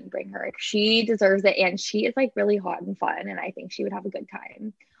fucking bring her. She deserves it, and she is like really hot and fun, and I think she would have a good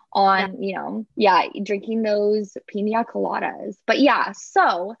time on, drinking those pina coladas. But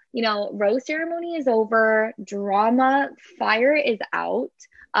so, rose ceremony is over, drama fire is out.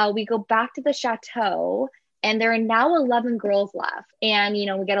 We go back to the chateau, and there are now 11 girls left. And,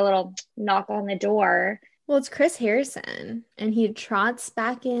 we get a little knock on the door. Well, it's Chirs Harrison, and he trots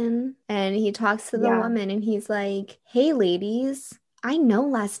back in and he talks to the woman, and he's like, hey, ladies, I know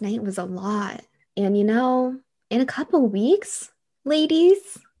last night was a lot. And, in a couple weeks,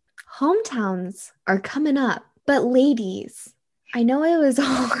 ladies, hometowns are coming up. But ladies, I know it was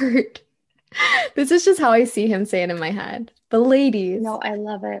hard. This is just how I see him say it in my head. But ladies. No, I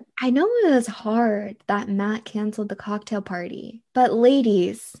love it. I know it was hard that Matt canceled the cocktail party. But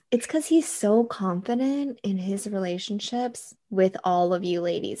ladies, it's because he's so confident in his relationships with all of you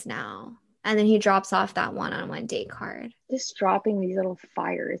ladies now. And then he drops off that one-on-one date card. Just dropping these little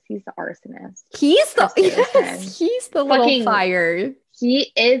fires. He's the arsonist. He's the little fire.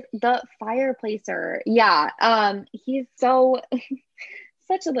 He is the fire placer. Yeah. He's so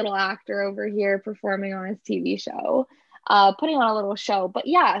such a little actor over here performing on his TV show, putting on a little show. But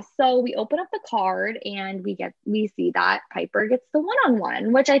so we open up the card and we see that Piper gets the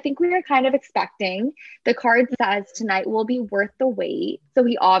one-on-one, which I think we were kind of expecting. The card says tonight will be worth the wait. So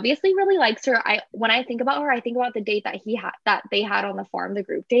he obviously really likes her. When I think about her, I think about the date that they had on the farm, the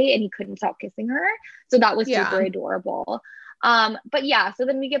group date, and he couldn't stop kissing her. So that was super adorable. But so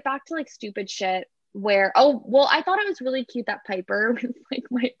then we get back to like stupid shit where, I thought it was really cute that Piper was like,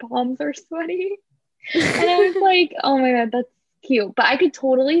 my palms are sweaty. And I was like, oh my God, that's cute. But I could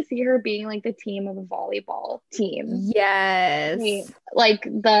totally see her being like the team of a volleyball team. Yes. Like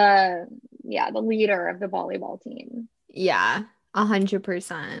the leader of the volleyball team. Yeah.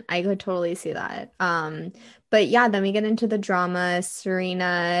 100%. I could totally see that. But then we get into the drama.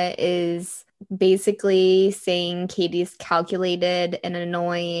 Serena is basically saying Katie's calculated and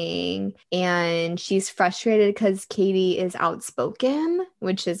annoying, and she's frustrated because Katie is outspoken,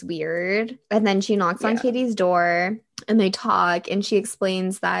 which is weird. And then she knocks on Katie's door and they talk, and she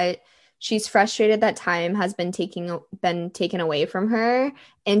explains that she's frustrated that time has been taken away from her,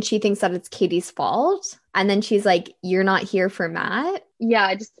 and she thinks that it's Katie's fault. And then she's like, you're not here for Matt?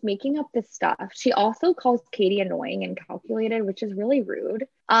 Yeah, just making up this stuff. She also calls Katie annoying and calculated, which is really rude.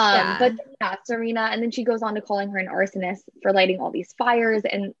 But Serena, and then she goes on to calling her an arsonist for lighting all these fires,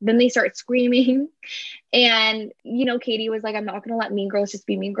 and then they start screaming. And, Katie was like, I'm not going to let mean girls just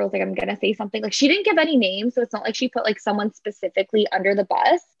be mean girls. Like, I'm going to say something. Like, she didn't give any names, so it's not like she put like someone specifically under the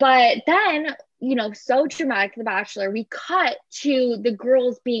bus. But then, so dramatic, The Bachelor, we cut to the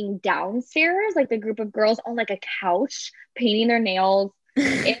girls being downstairs, like the group of girls on like a couch painting their nails.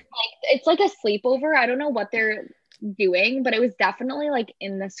 It's like a sleepover. I don't know what they're doing, but it was definitely like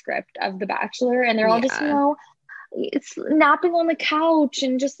in the script of The Bachelor, and they're all just it's napping on the couch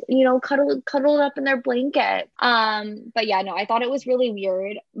and just cuddled up in their blanket. But I thought it was really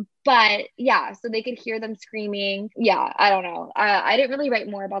weird. But yeah, so they could hear them screaming. Yeah, I don't know. I didn't really write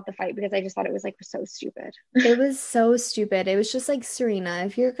more about the fight because I just thought it was like so stupid. It was so stupid. It was just like, Serena,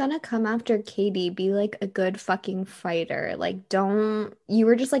 if you're gonna come after Katie, be like a good fucking fighter. Like, you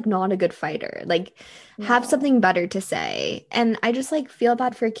were just like not a good fighter. Like, have something better to say. And I just like feel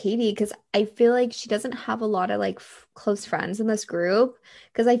bad for Katie because I feel like she doesn't have a lot of like close friends in this group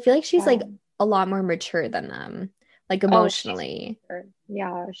because I feel like she's like a lot more mature than them, like emotionally.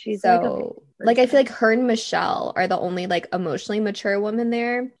 She's so like I feel like her and Michelle are the only like emotionally mature women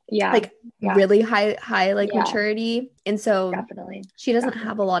there. Really high like maturity, and so definitely she doesn't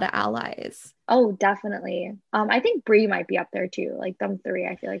have a lot of allies. Oh, definitely. I think Bree might be up there too. Like them three,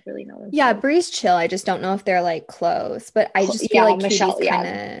 I feel like really know them. Yeah, Bree's chill. I just don't know if they're like close, but I just feel like Michelle, Katie's kind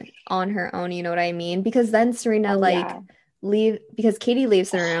of on her own. You know what I mean? Because then Serena because Katie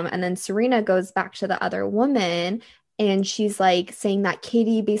leaves the room, and then Serena goes back to the other woman. And she's like saying that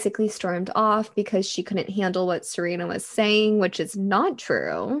Katie basically stormed off because she couldn't handle what Serena was saying, which is not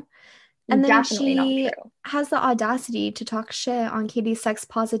true. And then she has the audacity to talk shit on Katie's sex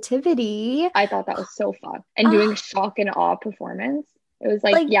positivity. I thought that was so fun. And doing a shock and awe performance. It was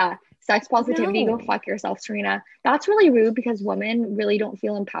like sex positivity, go fuck yourself, Serena. That's really rude because women really don't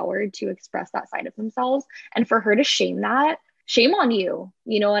feel empowered to express that side of themselves. And for her to shame that, shame on you.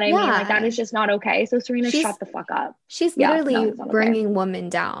 You know what I mean? Like that is just not okay. So Serena, shut the fuck up. She's literally bringing women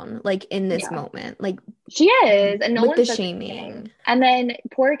down, like in this moment. Like she is, and no with the shaming. And then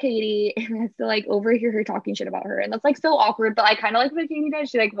poor Katie has to like overhear her talking shit about her, and that's like so awkward. But I kind of like what Katie did.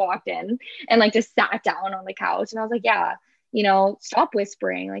 She like walked in and like just sat down on the couch, and I was like, yeah, you know, stop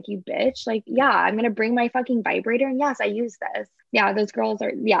whispering, like you bitch. Like, yeah, I'm gonna bring my fucking vibrator, and yes, I use this. Yeah, those girls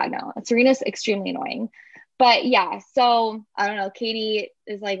are. Yeah, no, Serena's extremely annoying. But yeah, so I don't know. Katie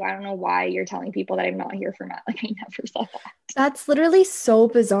is like, I don't know why you're telling people that I'm not here for Matt. Like, I never said that. That's literally so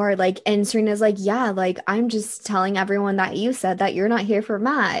bizarre. Like, and Serena's like, yeah, like, I'm just telling everyone that you said that you're not here for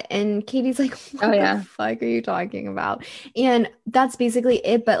Matt. And Katie's like, what the fuck are you talking about? And that's basically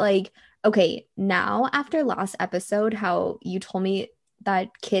it. But like, okay, now after last episode, how you told me that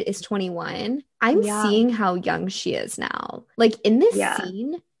Kit is 21, I'm seeing how young she is now. Like in this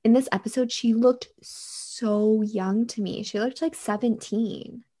scene, in this episode, she looked so young to me. She looked like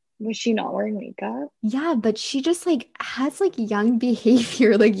 17. Was she not wearing makeup? Yeah, but she just like has like young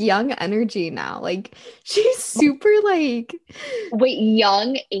behavior, like young energy now. Like she's super like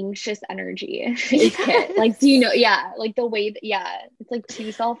young anxious energy is Kit. Like, do you know? Yeah, like the way that, it's like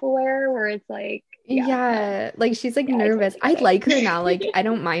too self-aware where it's like like she's like nervous. I like her now. Like I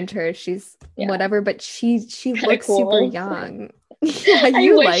don't mind her. She's whatever, but she looks super young. Yeah,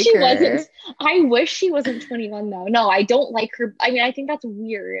 I wish she wasn't 21 though. No, I don't like her. I mean, I think that's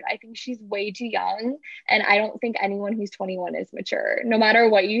weird. I think she's way too young, and I don't think anyone who's 21 is mature. No matter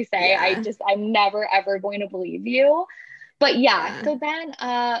what you say, I'm never ever going to believe you. But so then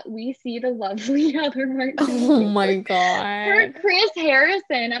we see the lovely Heather Martin. Oh my god. Chirs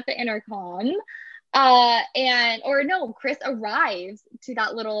Harrison at the intercom. Chris arrives to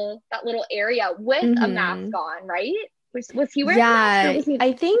that little area with a mask on, right? Was he wearing a mask?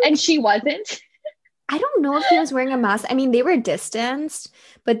 I think. And she wasn't. I don't know if he was wearing a mask. I mean, they were distanced,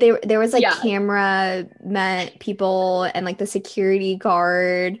 but there was like camera people and like the security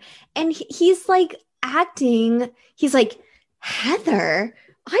guard. And he's like acting. He's like, Heather,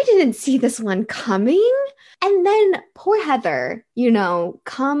 I didn't see this one coming. And then poor Heather,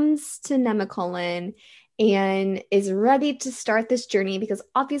 comes to Nemacolin and is ready to start this journey because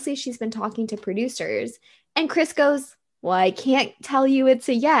obviously she's been talking to producers. And Chris goes, well, I can't tell you it's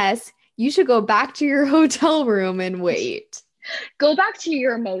a yes. You should go back to your hotel room and wait. Go back to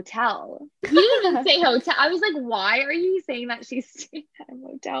your motel. He didn't say hotel. I was like, why are you saying that she's staying at a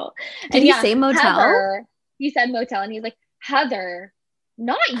motel? Did he say motel? Heather, he said motel, and he's like, Heather,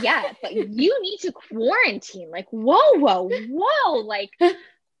 not yet, but you need to quarantine. Like, whoa. Like,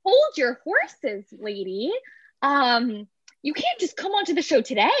 hold your horses, lady. You can't just come onto the show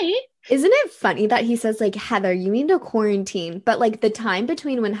today. Isn't it funny that he says, like, Heather, you need to quarantine? But, like, the time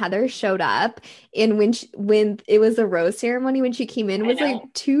between when Heather showed up and when it was a rose ceremony, when she came in, was, like,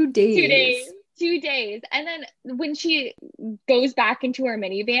 2 days. 2 days. And then when she goes back into her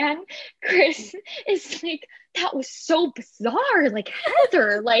minivan, Chris is like, that was so bizarre. Like,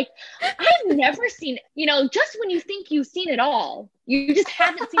 Heather, like, I've never seen, just when you think you've seen it all, you just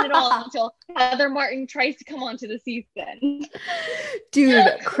haven't seen it all until Heather Martin tries to come onto the season. Dude,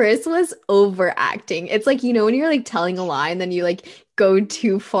 Chris was overacting. It's like, when you're like telling a lie and then you like go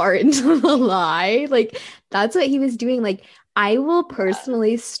too far into the lie, like that's what he was doing. Like, I will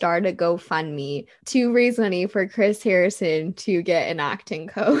personally start a GoFundMe to raise money for Chirs Harrison to get an acting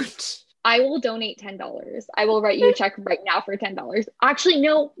coach. I will donate $10. I will write you a check right now for $10. Actually,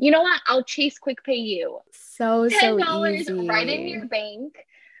 no, you know what? I'll Chase Quick Pay you. So $10 easy. right in your bank.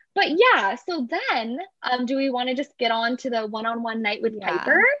 But yeah, so then do we want to just get on to the one-on-one night with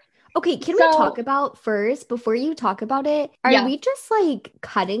Piper? Okay, can we talk about first, before you talk about it, are we just like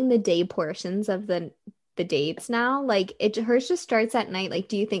cutting the day portions of the dates now? Like hers just starts at night. Like,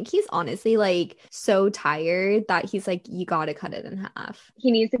 do you think he's honestly like so tired that he's like, you gotta cut it in half?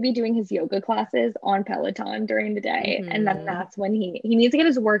 He needs to be doing his yoga classes on Peloton during the day. And then that's when he needs to get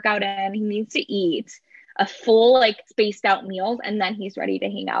his workout in. He needs to eat a full like spaced out meals, and then he's ready to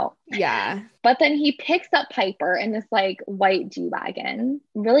hang out. Yeah. But then he picks up Piper in this like white G-Wagon,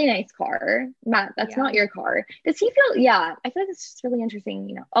 really nice car. Matt, that's not your car. Does he feel? Yeah, I feel like it's just really interesting.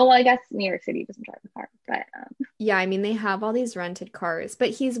 You know, oh well, I guess New York City doesn't drive a car, but yeah, I mean they have all these rented cars,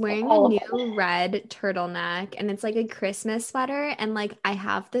 but he's wearing a new red turtleneck, and it's like a Christmas sweater, and like I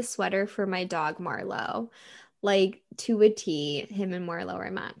have this sweater for my dog Marlo, like to a T. Him and Marlo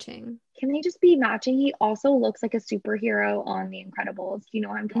are matching. Can they just be matching? He also looks like a superhero on The Incredibles. Do you know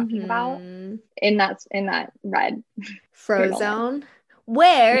what I'm talking about? In that red Frozone.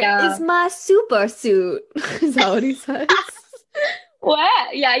 Where is my super suit? Is that what he says?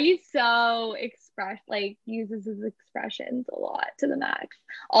 What? Yeah, he's so uses his expressions a lot to the max.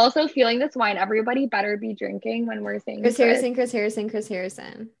 Also, feeling this wine, everybody better be drinking when we're saying Chirs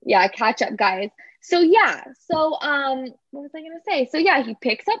Harrison. Yeah, catch up, guys. So what was I gonna say? So yeah, he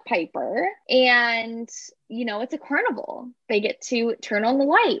picks up Piper, and you know, it's a carnival. They get to turn on the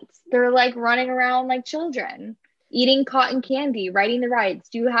lights. They're like running around like children, eating cotton candy, riding the rides.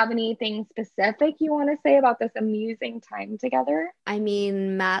 Do you have anything specific you want to say about this amusing time together? I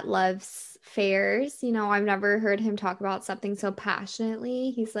mean, Matt loves fairs. You know, I've never heard him talk about something so passionately.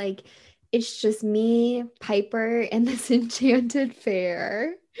 He's like, it's just me, Piper, and this enchanted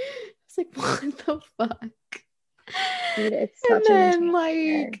fair. It's like, what the fuck? Dude, it's such and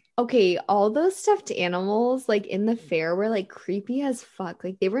then okay, all those stuffed animals like in the fair were like creepy as fuck.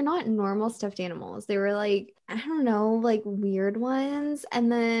 Like they were not normal stuffed animals. They were like, I don't know, like weird ones.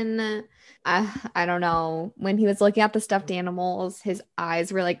 And then I don't know, when he was looking at the stuffed animals, his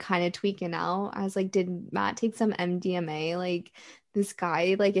eyes were like kind of tweaking out. I was like, did Matt take some MDMA? Like this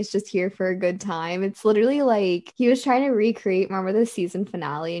guy like is just here for a good time. It's literally like he was trying to recreate, remember the season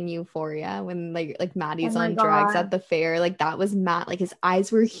finale in Euphoria when like Maddie's on drugs at the fair? Like that was Matt. Like his eyes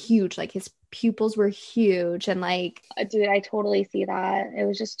were huge, like his pupils were huge, and like dude, I totally see that. It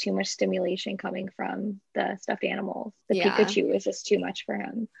was just too much stimulation coming from the stuffed animals. The Pikachu was just too much for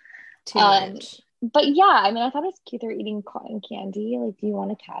him. Too much. But yeah, I mean, I thought it was cute. They're eating cotton candy. Like, do you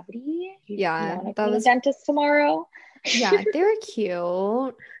want a cavity? You want to go to the dentist tomorrow? Yeah, they were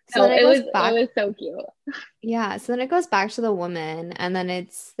cute. So it was so cute. Yeah, so then it goes back to the woman, and then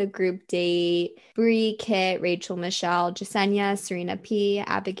it's the group date. Brie, Kit, Rachel, Michelle, Jasenia, Serena P,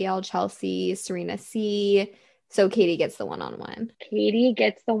 Abigail, Chelsea, Serena C. So Katie gets the one-on-one. Katie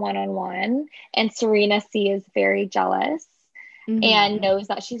gets the one-on-one, and Serena C is very jealous. And knows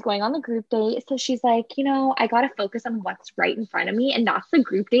that she's going on the group date. So she's like, you know, I got to focus on what's right in front of me. And that's the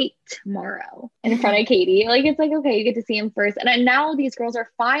group date tomorrow in front of Katie. Like, it's like, okay, you get to see him first. And now these girls are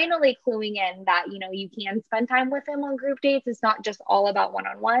finally cluing in that, you know, you can spend time with him on group dates. It's not just all about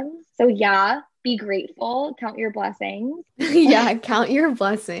one-on-ones. So yeah, be grateful, count your blessings. Yeah, count your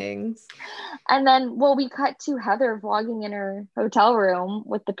blessings. And then, we cut to Heather vlogging in her hotel room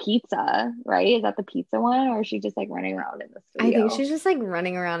with the pizza, right? Is that the pizza one, or is she just like running around in the studio? I think she's just like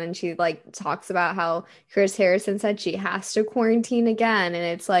running around, and she like talks about how Chirs Harrison said she has to quarantine again, and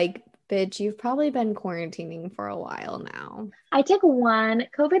it's like, bitch, you've probably been quarantining for a while now. I took one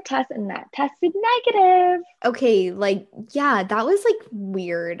COVID test and that tested negative. Okay, like, yeah, that was like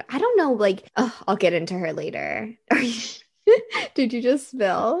weird. I don't know, like, I'll get into her later. Did you just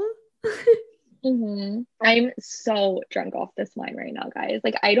spill? I'm so drunk off this wine right now, guys.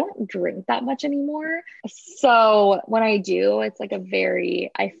 Like, I don't drink that much anymore. So when I do, it's like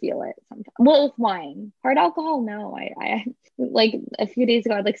I feel it sometimes. Well, with wine. Hard alcohol, no. I like a few days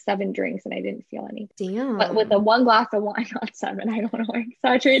ago, I had like 7 drinks and I didn't feel anything. Damn. But with a 1 glass of wine, not 7. I don't know, I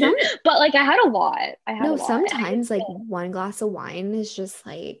exaggerated. But like I had a lot. Sometimes like 1 glass of wine is just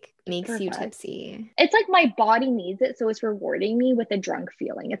like makes you tipsy. It's like my body needs it, so it's rewarding me with a drunk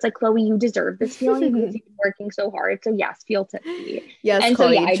feeling. It's like, Chloe, you deserve this feeling because you've been working so hard. So yes, feel tipsy. Yes, and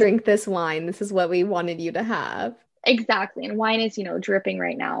Chloe, so, drink this wine. This is what we wanted you to have. Exactly. And wine is, you know, dripping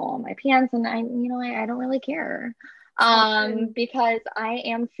right now on my pants, and I don't really care. Because I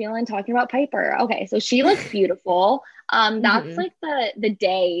am feeling talking about Piper. Okay, so she looks beautiful. That's like the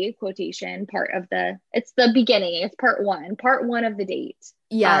day quotation part of it's the beginning. It's part one of the date.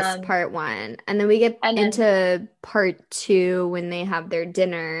 Yes, part one. And then we get into part two when they have their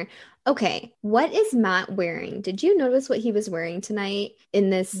dinner. Okay, what is Matt wearing? Did you notice what he was wearing tonight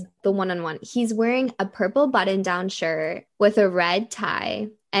in the one-on-one? He's wearing a purple button-down shirt with a red tie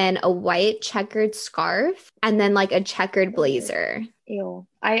and a white checkered scarf and then like a checkered blazer. Ew.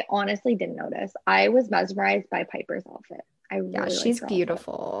 I honestly didn't notice. I was mesmerized by Piper's outfit. She's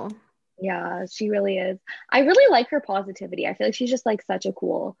beautiful. Outfit. Yeah, she really is. I really like her positivity. I feel like she's just like such a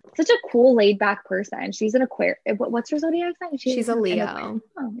cool laid back person. She's an Aquarius. What's her zodiac sign? She's a Leo.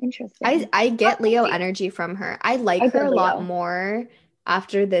 Oh, interesting. I get Leo energy from her. I like her a lot more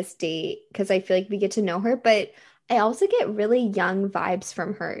after this date because I feel like we get to know her, but I also get really young vibes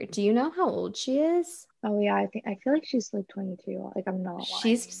from her. Do you know how old she is? Oh yeah, I feel like she's like 22. Like I'm not lying.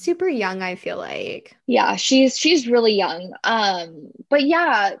 She's super young, I feel like. Yeah, she's really young. But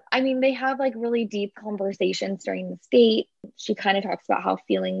yeah, I mean they have like really deep conversations during the date. She kind of talks about how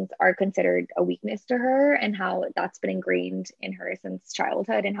feelings are considered a weakness to her and how that's been ingrained in her since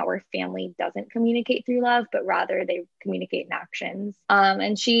childhood and how her family doesn't communicate through love, but rather they communicate in actions.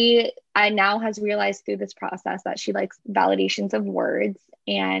 And I now has realized through this process that she likes validations of words.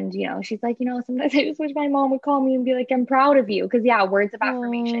 And, she's like, sometimes I just wish my mom would call me and be like, I'm proud of you. Because, yeah, words of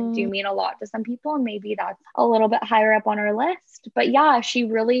affirmation do mean a lot to some people. And maybe that's a little bit higher up on our list. But yeah, she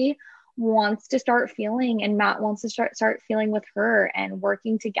really wants to start feeling and Matt wants to start feeling with her and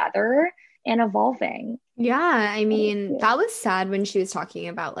working together and evolving. Yeah, I mean, that was sad when she was talking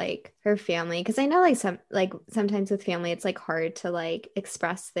about like her family because I know sometimes with family it's like hard to like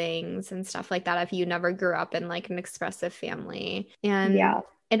express things and stuff like that if you never grew up in like an expressive family. And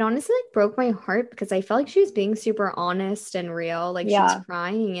it honestly like broke my heart because I felt like she was being super honest and real. Like she was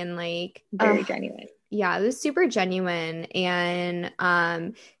crying and like very genuine. Yeah, it was super genuine.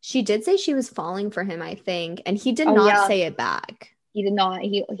 And she did say she was falling for him, I think, and he did not say it back. He did not.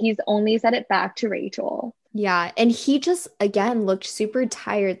 He's only said it back to Rachel. Yeah. And he just, again, looked super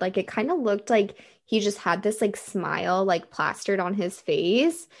tired. Like, it kind of looked like he just had this, like, smile, like, plastered on his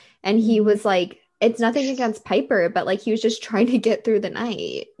face. And he was like, it's nothing against Piper, but, like, he was just trying to get through the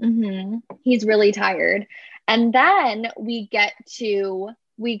night. Mm-hmm. He's really tired. And then we get to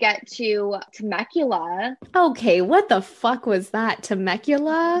Temecula. Okay, what the fuck was that?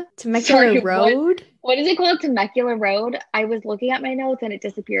 Temecula Road? What is it called? Temecula Road. I was looking at my notes and it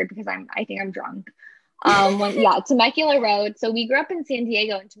disappeared because I think I'm drunk. Temecula Road. So we grew up in San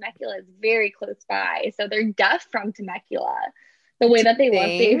Diego and Temecula is very close by. So they're deaf from Temecula. The way that they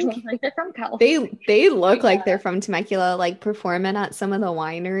look like they're from California. They look like they're from Temecula, like performing at some of the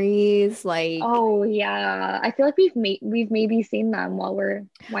wineries. Like, oh yeah, I feel like we've maybe seen them while we're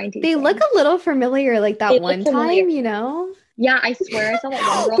wine tasting. They look a little familiar, like that one time, Yeah, I swear I saw that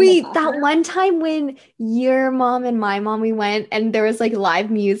one girl. Wait, that one time when your mom and my mom we went and there was like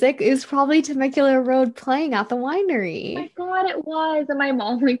live music, it was probably Temecula Road playing at the winery. Oh my God, it was. And my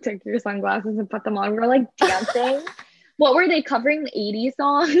mom like took your sunglasses and put them on. We were like dancing. What were they covering? The 80s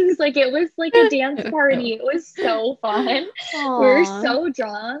songs? Like it was like a dance party. It was so fun. Aww. We were so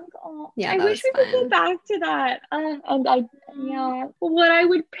drunk. Oh, yeah, I wish we could go back to that. What I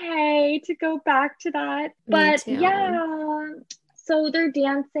would pay to go back to that. But yeah, so they're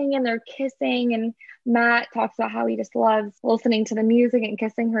dancing and they're kissing and Matt talks about how he just loves listening to the music and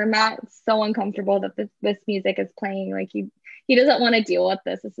kissing her. Matt's so uncomfortable that this music is playing. Like he doesn't want to deal with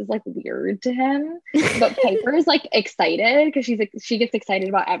this. This is like weird to him. But Piper is like excited because she gets excited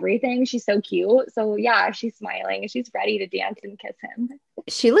about everything. She's so cute. So yeah, she's smiling and she's ready to dance and kiss him.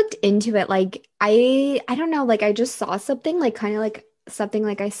 She looked into it. Like I don't know, like I just saw something like kind of like something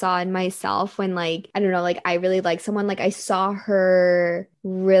like I saw in myself when like I don't know, like I really like someone. Like I saw her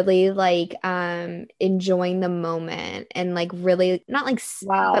really like enjoying the moment and like really not like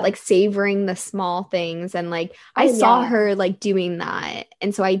but like savoring the small things and like I saw her like doing that,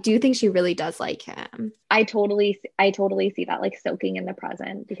 and so I do think she really does like him. I totally see that, like soaking in the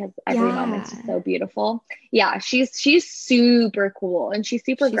present because every moment's just so beautiful. Yeah, she's super cool and she's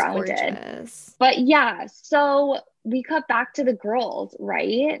grounded. Gorgeous. But yeah, so we cut back to the girls,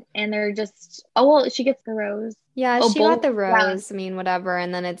 right? And they're just, she gets the rose. Yeah, she got the rose. Yeah. I mean, whatever.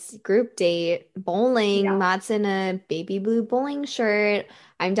 And then it's group date, bowling. Yeah. Matt's in a baby blue bowling shirt.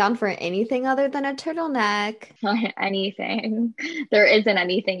 I'm down for anything other than a turtleneck. Anything. There isn't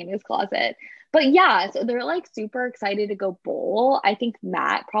anything in his closet. But yeah, so they're like super excited to go bowl. I think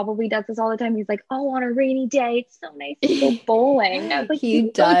Matt probably does this all the time. He's like, on a rainy day, it's so nice to go bowling. I was like, he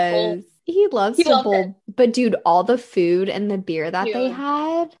does. He loves He to loves bowl. But dude, all the food and the beer that they Dude.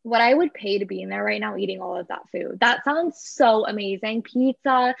 had. What I would pay to be in there right now eating all of that food. That sounds so amazing.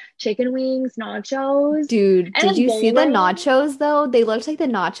 Pizza, chicken wings, nachos. Dude, And did then you see the bowling. nachos though? They looked like the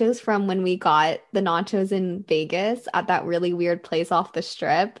nachos from when we got the nachos in Vegas at that really weird place off the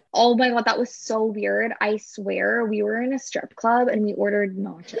strip. Oh my God, that was so weird. I swear we were in a strip club and we ordered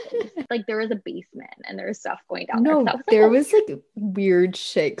nachos. Like there was a basement and there was stuff going down there. No, That was there was like weird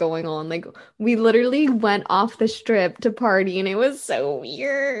shit going on. Like we literally went off the strip to party and it was so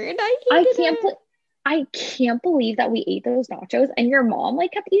weird. I hated it. I can't believe that we ate those nachos and your mom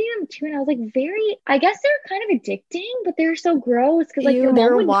like kept eating them too. And I was like, I guess they're kind of addicting, but they're so gross because like your Ew,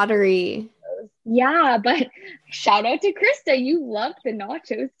 they're mom would, watery. yeah, but shout out to Krista. You loved the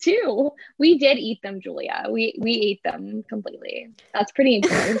nachos too. We did eat them, Julia. We ate them completely. That's pretty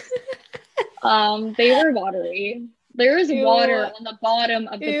gross. They were watery. There was Ew. water on the bottom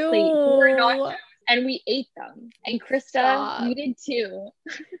of the plate. They were nachos, Ew. and we ate them. And Krista, Stop. you did too.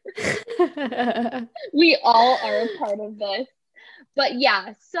 We all are a part of this. But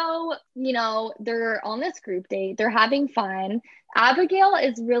yeah, so, you know, they're on this group date. They're having fun. Abigail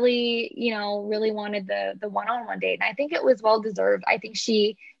is really, you know, really wanted the one-on-one date. And I think it was well deserved. I think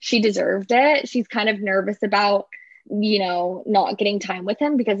she deserved it. She's kind of nervous about, you know, not getting time with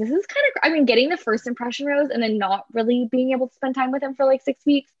him because this is kind of, I mean, getting the first impression rose and then not really being able to spend time with him for like 6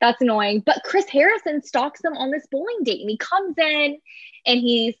 weeks. That's annoying. But Chirs Harrison stalks them on this bowling date and he comes in and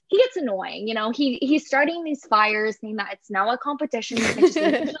he gets annoying. You know, he's starting these fires saying that it's now a competition. You can just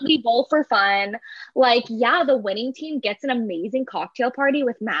usually bowl for fun. Like, yeah, the winning team gets an amazing cocktail party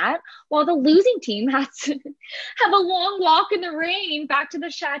with Matt, while the losing team has to have a long walk in the rain back to the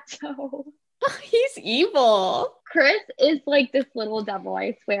chateau. He's evil. Chirs is like this little devil,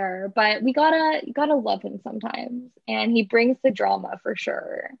 I swear, but we gotta love him sometimes, and he brings the drama for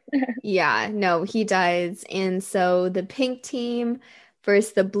sure. Yeah, no, he does. And so the pink team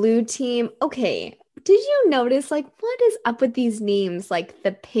versus the blue team. Okay, did you notice like what is up with these names? Like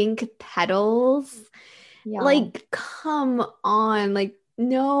the pink petals? Yeah. Like, come on, like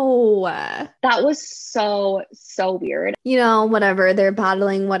no. That was so weird. You know, whatever, they're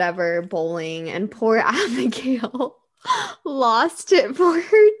battling whatever bowling, and poor Abigail lost it for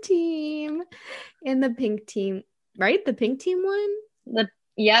her team. And the pink team, right? The pink team won?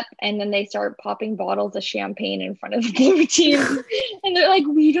 Yep. And then they start popping bottles of champagne in front of the blue team. And they're like,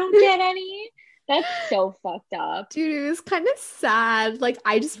 we don't get any. That's so fucked up. Dude, it was kind of sad. Like,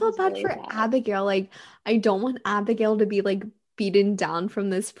 I just felt bad really for sad. Abigail. Like, I don't want Abigail to be like beaten down from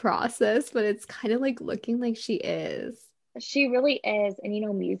this process, but it's kind of like looking like she is. She really is. And, you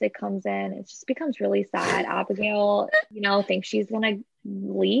know, music comes in. It just becomes really sad. Abigail, you know, thinks she's going to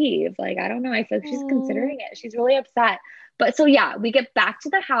leave. Like, I don't know. I feel like she's considering it. She's really upset. But so, yeah, we get back to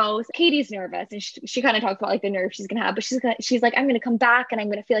the house. Katie's nervous and she kind of talks about like the nerves she's going to have. But she's like, I'm going to come back and I'm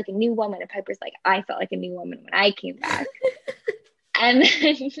going to feel like a new woman. And Piper's like, I felt like a new woman when I came back. And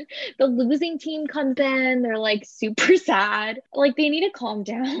then the losing team comes in. They're like super sad. Like they need to calm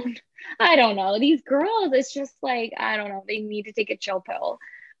down. I don't know. These girls, it's just like, I don't know. They need to take a chill pill.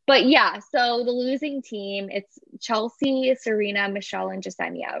 But yeah, so the losing team, it's Chelsea, Serena, Michelle, and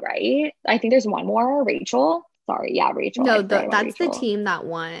Jasenia, right? I think there's one more, Rachel. Sorry, yeah, Rachel. No, that's Rachel. the team that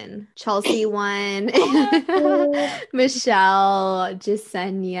won. Chelsea won. Oh. Michelle,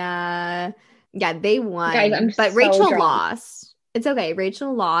 Jasenia. Yeah, they won. Guys, but so Rachel drunk. lost. It's okay.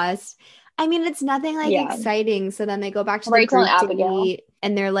 Rachel lost. I mean, it's nothing like exciting. So then they go back to the Rachel group and Abigail. date,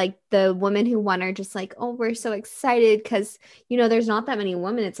 and they're like, the women who won are just like, oh, we're so excited because, you know, there's not that many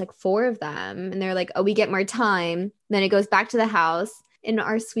women. It's like 4 of them. And they're like, oh, we get more time. Then it goes back to the house. And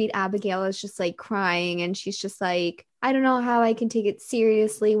our sweet Abigail is just like crying. And she's just like, I don't know how I can take it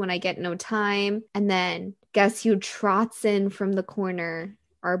seriously when I get no time. And then guess who trots in from the corner?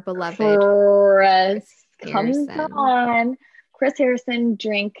 Our beloved Chirs comes Harrison. on. Chirs Harrison,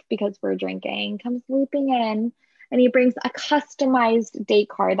 drink because we're drinking, comes leaping in, and he brings a customized date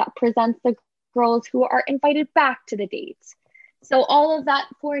card that presents the girls who are invited back to the date. So all of that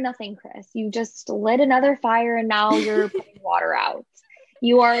for nothing, Chris. You just lit another fire and now you're putting water out.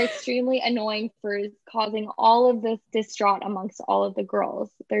 You are extremely annoying for causing all of this distraught amongst all of the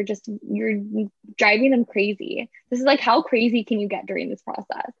girls. You're driving them crazy. This is like, how crazy can you get during this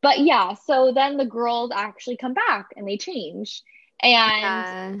process? But yeah, so then the girls actually come back and they change.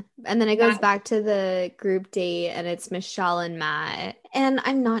 And then it goes back to the group date and it's Michelle and Matt. And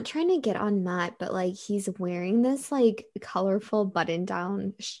I'm not trying to get on Matt, but like he's wearing this like colorful button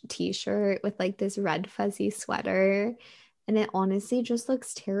down t-shirt with like this red fuzzy sweater. And it honestly just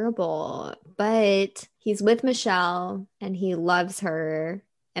looks terrible. But he's with Michelle and he loves her.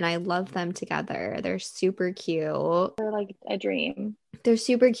 and I love them together. They're super cute. They're like a dream. They're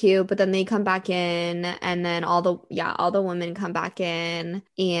super cute, but then they come back in, and then all the women come back in,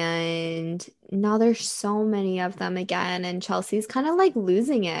 and now there's so many of them again, and Chelsea's kind of like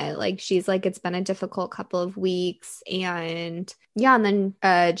losing it. Like she's like, it's been a difficult couple of weeks, and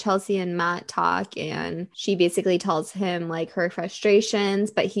then Chelsea and Matt talk, and she basically tells him like her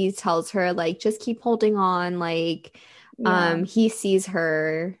frustrations, but he tells her like, just keep holding on. Like, he sees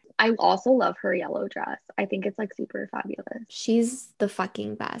her. I also love her yellow dress. I think it's like super fabulous. She's the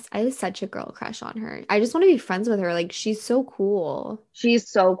fucking best. I have such a girl crush on her. I just want to be friends with her. Like, she's so cool. She's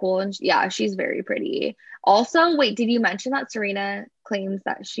so cool. And she's very pretty. Also, wait, did you mention that Serena claims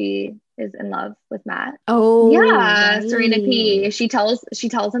that she is in love with Matt? Oh, yeah, right. Serena P. She tells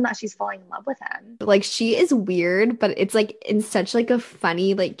him that she's falling in love with him. Like, she is weird, but it's like in such like a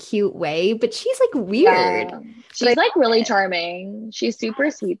funny, like cute way. But she's like weird. Yeah. She's like really charming. She's super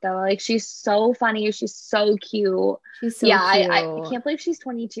sweet though. Like she's so funny. She's so cute. She's so cute. I can't believe she's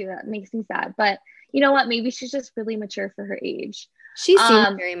 22. That makes me sad. But you know what? Maybe she's just really mature for her age. She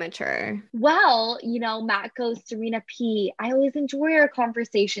seems very mature. Well, Matt goes, Serena P. I always enjoy our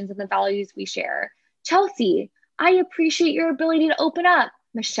conversations and the values we share. Chelsea, I appreciate your ability to open up.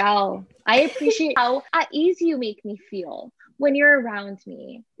 Michelle, I appreciate how at ease you make me feel when you're around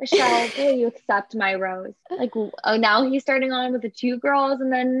me. Michelle, will you accept my rose? Like, now he's starting on with the two girls,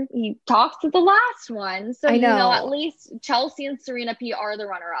 and then he talks to the last one. So, I know. At least Chelsea and Serena P are the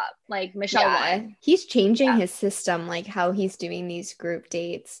runner-up. Like, Michelle won. He's changing his system, like how he's doing these group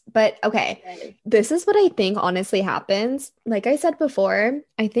dates. But, okay, this is what I think honestly happens. Like I said before,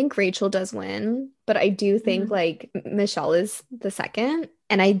 I think Rachel does win, but I do think, like, Michelle is the second.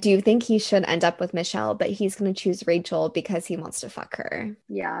 And I do think he should end up with Michelle, but he's going to choose Rachel because he wants to fuck her.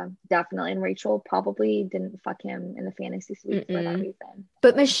 Yeah, definitely. And Rachel probably didn't fuck him in the fantasy suite for that reason.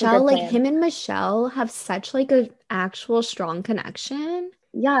 But Michelle, like him and Michelle have such like a actual strong connection.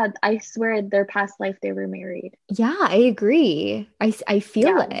 Yeah, I swear their past life they were married. Yeah, I agree. I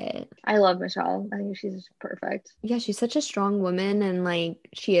feel it. I love Michelle. I think she's perfect. Yeah, she's such a strong woman, and like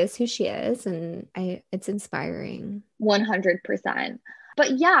she is who she is, and it's inspiring. 100%.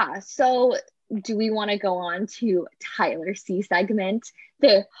 But yeah, so do we want to go on to Tyler C segment,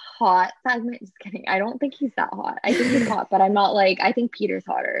 the hot segment? Just kidding. I don't think he's that hot. I think he's hot, but I'm not like, I think Peter's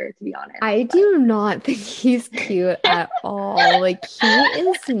hotter, to be honest. I do not think he's cute at all. Like, he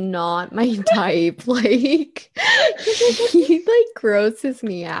is not my type. Like, he like grosses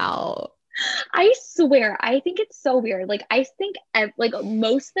me out. I swear, I think it's so weird. Like, I think like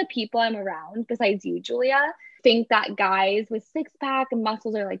most of the people I'm around, besides you, Julia, think that guys with six-pack and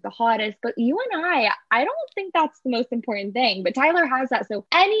muscles are like the hottest, but you and I don't think that's the most important thing. But Tyler has that. So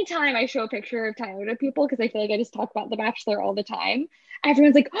anytime I show a picture of Tyler to people, because I feel like I just talk about The Bachelor all the time,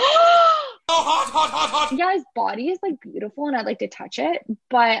 everyone's like, oh, hot. Yeah, his body is like beautiful and I'd like to touch it,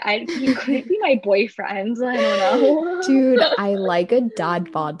 but he couldn't be my boyfriend. I don't know. Dude, I like a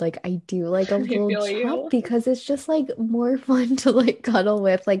dad bod. Like, I do like a little chub because it's just like more fun to like cuddle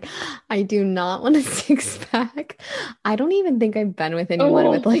with. Like, I do not want a six-pack. I don't even think I've been with anyone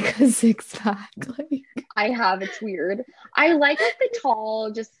with like a six-pack. Like, I have. It's weird. I like the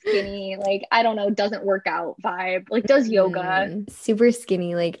tall, just skinny, like, I don't know, doesn't work out vibe. Like, does yoga. Super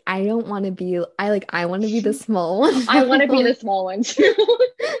skinny. Like, I don't want to be, I want to be the small one. I want to be the small one too.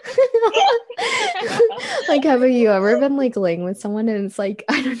 Like, have you ever been like laying with someone and it's like,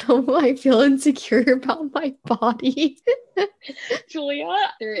 I don't know, I feel insecure about my body?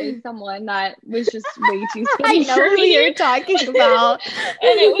 Julia, there is someone that was just way too skinny. I know who you're talking about.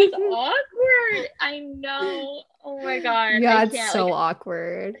 And it was awkward. I know. Oh my god. Yeah, it's so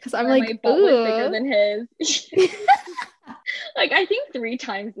awkward. Because I'm like, my butt was bigger than his. Like, I think 3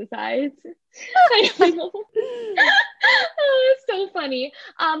 times the size. I don't know. Oh, it's so funny.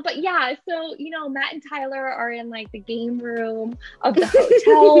 But yeah, so Matt and Tyler are in like the game room of the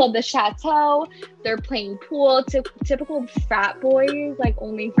hotel of the chateau. They're playing pool. Typical frat boys, like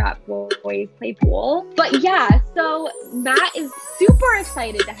only frat boys play pool. But yeah, so Matt is super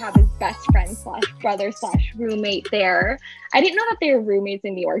excited to have his best friend / brother / roommate there. I didn't know that they were roommates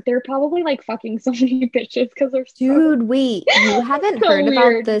in New York. They're probably like fucking so many bitches because they're Dude, wait, you haven't so heard weird.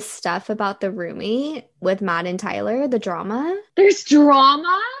 about this stuff about the roommate with Matt and Tyler, the drama? There's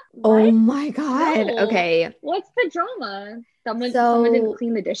drama? Oh What? my God. No. Okay. What's the drama? Someone didn't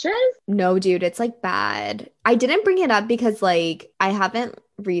clean the dishes? No, dude, it's like bad. I didn't bring it up because like I haven't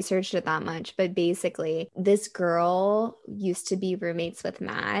researched it that much, but basically this girl used to be roommates with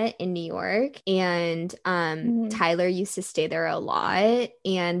Matt in New York, and Tyler used to stay there a lot.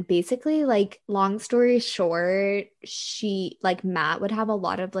 And basically, like, long story short, she like Matt would have a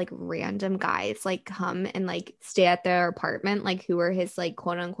lot of like random guys like come and like stay at their apartment, like who were his like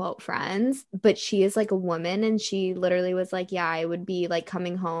quote unquote friends. But she is like a woman, and she literally was like, yeah, I would be like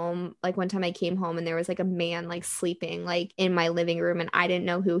coming home. Like one time I came home and there was like a man like sleeping like in my living room, and I didn't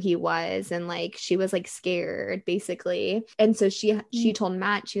know who he was, and like she was like scared basically. And so she told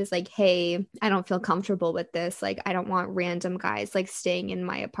Matt, she was like, hey, I don't feel comfortable with this, like I don't want random guys like staying in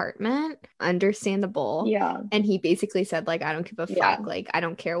my apartment. Understandable. Yeah. And he basically said like, I don't give a fuck. Yeah. Like I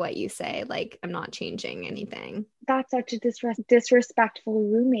don't care what you say, like I'm not changing anything. That's such a disrespectful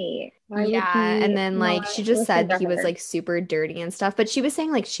roommate. Why would he And then like not she just listen said to he was her? like super dirty and stuff, but she was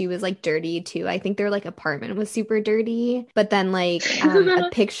saying like she was like dirty too. I think their like apartment was super dirty, but then like a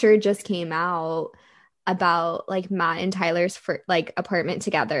picture just came out about like Matt and Tyler's like apartment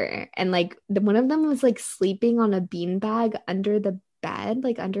together, and like one of them was like sleeping on a beanbag under the bed,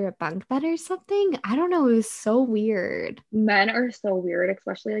 like under a bunk bed or something. I don't know, it was so weird. Men are so weird,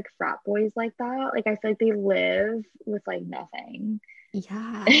 especially like frat boys like that. Like I feel like they live with like nothing.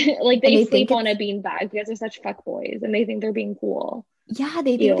 Yeah. Like And they they sleep think on a it's beanbag because they're such fuck boys and they think they're being cool. yeah,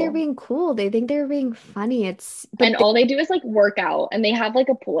 they think they're Ew. being cool. They think they're being funny. And all they do is like work out, and they have like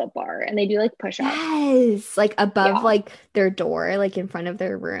a pull-up bar and they do like push-ups. yes, like above Yeah. like their door, like in front of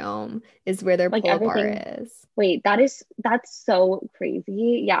their room is where their Like pull-up bar everything. is. Wait, that's so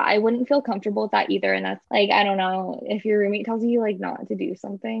crazy. Yeah, I wouldn't feel comfortable with that either. And that's like, I don't know, if your roommate tells you like not to do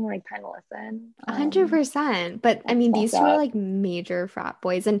something, like kind of listen. 100%. But I That's mean, fucked these two are up. like major frat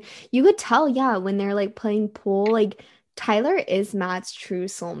boys, and you could tell, yeah, when they're like playing pool, like Tyler is Matt's true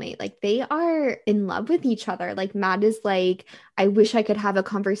soulmate. Like they are in love with each other. Like Matt is like, I wish I could have a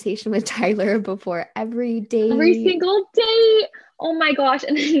conversation with Tyler before every Every date. single day. Oh my gosh.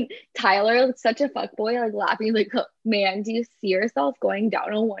 And then Tyler, like, such a fuck boy, like laughing, like, man, do you see yourself going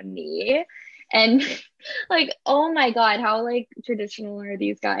down on one knee? And like, oh my God, how like traditional are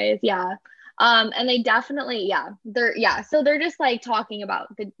these guys? Yeah. And they definitely, so they're just like talking about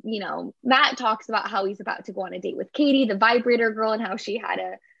Matt talks about how he's about to go on a date with Katie, the vibrator girl, and how she had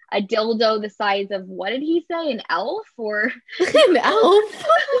a dildo the size of, what did he say, an elf or An elf.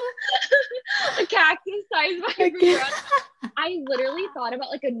 a cactus size vibrator? I literally thought about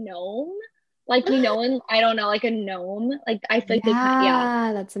like a gnome, like and I don't know, like a gnome. Like I feel like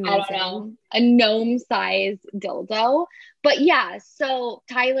That's I don't know, amazing. a gnome size dildo. But yeah, so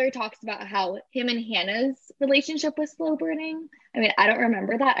Tyler talks about how him and Hannah's relationship was slow burning. I mean, I don't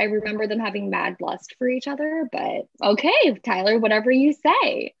remember that. I remember them having mad lust for each other, but okay, Tyler, whatever you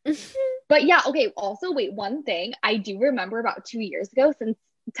say. But yeah, okay, also wait, one thing I do remember about 2 years ago, since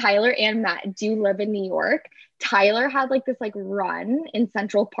Tyler and Matt do live in New York, Tyler had like this like run in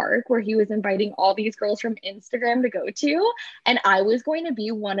Central Park where he was inviting all these girls from Instagram to go to. And I was going to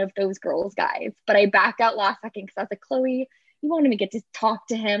be one of those girls, guys. But I backed out last second because I was like, Chloe, you won't even get to talk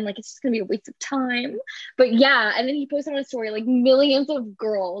to him. Like, it's just going to be a waste of time. But yeah, and then he posted on a story like millions of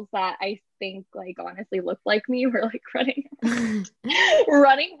girls that I think like honestly looked like me were like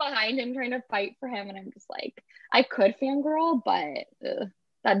running behind him, trying to fight for him. And I'm just like, I could fangirl, but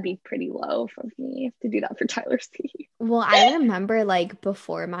that'd be pretty low for me to do that for Tyler C. Well, I remember like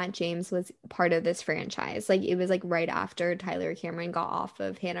before Matt James was part of this franchise, like it was like right after Tyler Cameron got off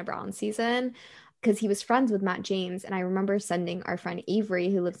of Hannah Brown's season, because he was friends with Matt James. And I remember sending our friend Avery,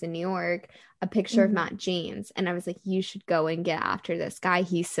 who lives in New York, a picture of Matt James. And I was like, you should go and get after this guy.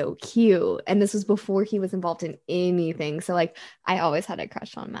 He's so cute. And this was before he was involved in anything. So like I always had a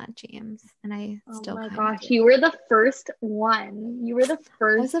crush on Matt James. And I still my kind gosh, of do. you were the first one. You were the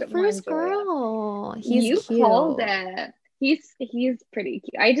first I was the first one, Julia. girl. He's You cute. called it. He's pretty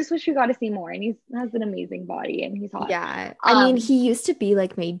cute. I just wish we got to see more. And he has an amazing body and he's hot. Yeah. I mean, he used to be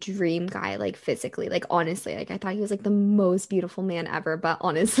like my dream guy, like physically, like honestly, like I thought he was like the most beautiful man ever, but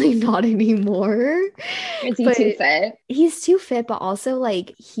honestly, not anymore. Is he But too fit? he's too fit, but also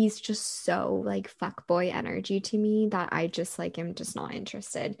like he's just so like fuckboy energy to me that I just like am just not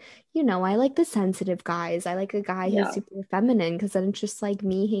interested. You know, I like the sensitive guys. I like a guy who's super feminine, because then it's just like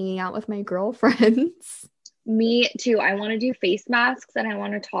me hanging out with my girlfriends. Me too. I want to do face masks and I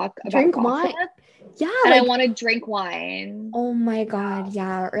want to talk about Drink gossip. wine. Yeah, and I like want to drink wine. oh my God,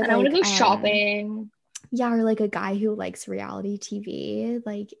 yeah. Or And like I want to go shopping. yeah, or like a guy who likes reality TV,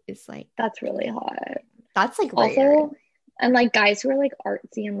 like is like That's really hot. that's like Also, rare. And like guys who are like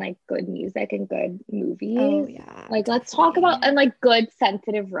artsy and like good music and good movies. Oh yeah. Like let's talk about and like good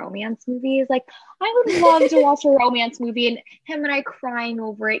sensitive romance movies. Like I would love to watch a romance movie and him and I crying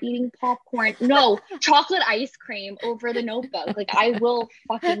over it, eating popcorn. No, chocolate ice cream over The Notebook. Like I will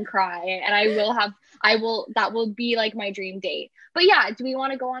fucking cry and that will be like my dream date. But yeah, do we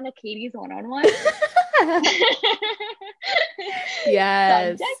want to go on to Katie's one-on-one?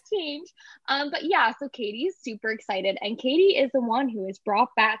 Yes. Subject change. But yeah, so Katie's super excited, and Katie is the one who has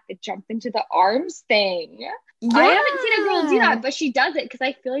brought back the jump into the arms thing. Yeah. I haven't seen a girl do that, but she does it because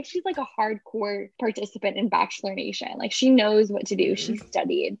I feel like she's like a hardcore participant in Bachelor Nation. Like she knows what to do. She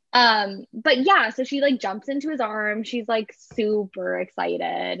studied. But yeah, so she like jumps into his arms. She's like super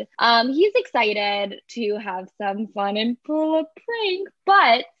excited. He's excited to have some fun and pull a prank,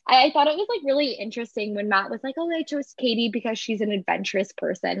 but I thought it was like really interesting when Matt was like, oh, I chose Katie because she's an adventurous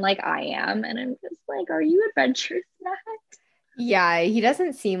person like I am. And I'm just like, are you adventurous, Matt? Yeah, he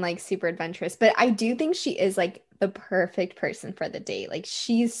doesn't seem like super adventurous, but I do think she is like the perfect person for the date. Like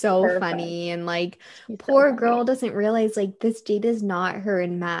she's so funny, and like poor girl doesn't realize like this date is not her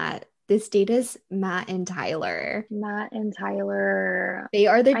and Matt. This date is Matt and Tyler. Matt and Tyler. They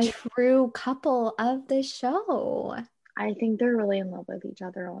are the true couple of the show. I think they're really in love with each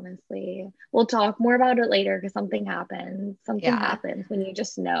other, honestly. We'll talk more about it later because something happens. Something happens when you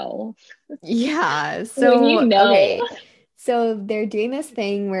just know. Yeah. So when you know. Okay. So they're doing this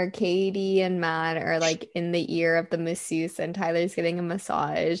thing where Katie and Matt are like in the ear of the masseuse and Tyler's getting a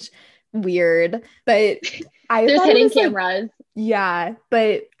massage. Weird. But there's hidden cameras. Like, yeah.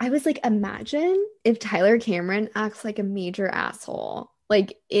 But I was like, imagine if Tyler Cameron acts like a major asshole.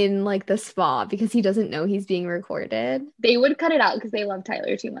 Like in like the spa because he doesn't know he's being recorded. They would cut it out because they love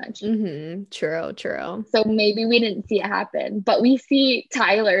Tyler too much. True. So maybe we didn't see it happen, but we see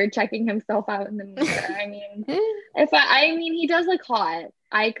Tyler checking himself out in the mirror. I mean, he does look hot.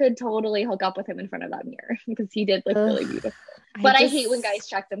 I could totally hook up with him in front of that mirror because he did look really beautiful. But I hate when guys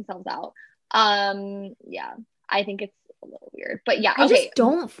check themselves out. Yeah, I think it's a little weird, but yeah, I just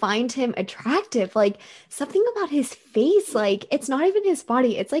don't find him attractive. Like something about his face, like it's not even his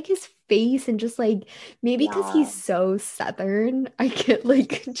body, it's like his face, and just like maybe because he's so southern, I get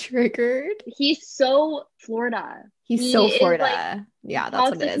like triggered. He's so Florida. He's so Florida. Like, yeah, that's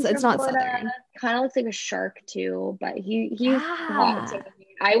what it is. It's not Florida. Southern. Kind of looks like a shark too, but he's hot. So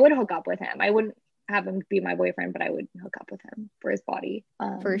I would hook up with him. I wouldn't have him be my boyfriend, but I would hook up with him for his body.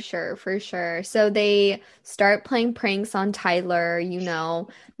 For sure. So they start playing pranks on Tyler. You know,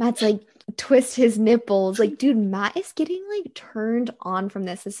 Matt's like twist his nipples. Like, dude, Matt is getting like turned on from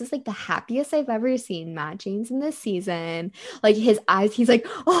this. This is like the happiest I've ever seen Matt James in this season. Like his eyes, he's like,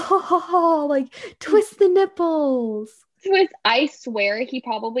 oh, like twist the nipples. I swear he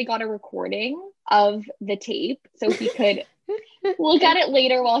probably got a recording of the tape so he could look at it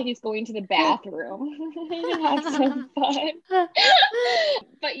later while he's going to the bathroom and have some fun.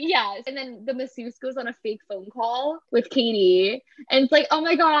 But yes, and then the masseuse goes on a fake phone call with Katie, and it's like, oh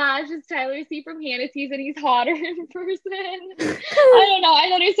my gosh, it's Tyler C from Hannah-Sees and he's hotter in person. I don't know. I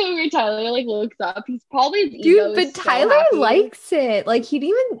thought it was so weird. Tyler like looks up. He's probably his ego. Dude, but Tyler likes it. Like he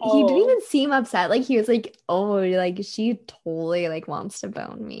didn't even seem upset. Like he was like, oh, like she totally like wants to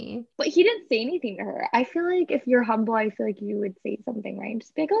bone me. But he didn't say anything to her. I feel like if you're humble, I feel like you would say something, right?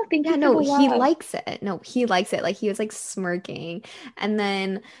 Just be like, oh, thank you. No, he likes it. No, he likes it. Like he was like smirking. And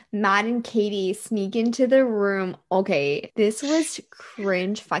then Matt and Katie sneak into the room. Okay, this was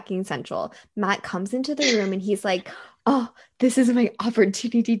cringe fucking central. Matt comes into the room and he's like, oh, this is my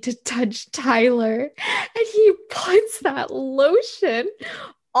opportunity to touch Tyler. And he puts that lotion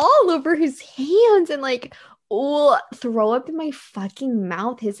all over his hands and like, oh, throw up in my fucking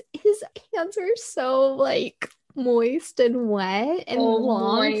mouth. His hands are so like moist and wet and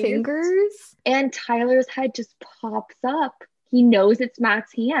long fingers. And Tyler's head just pops up. He knows it's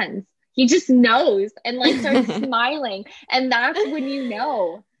Matt's hands. He just knows and like starts smiling. And that's when you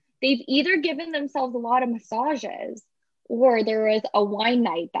know they've either given themselves a lot of massages or there was a wine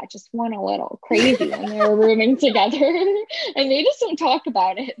night that just went a little crazy when they were rooming together and they just don't talk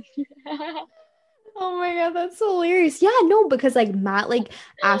about it. Oh my god, that's hilarious. Yeah, no, because like Matt, like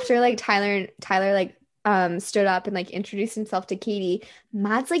after like Tyler like stood up and like introduced himself to Katie,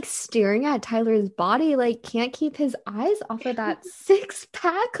 Matt's like staring at Tyler's body, like can't keep his eyes off of that six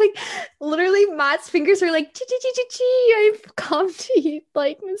pack. Like literally Matt's fingers are like I've come to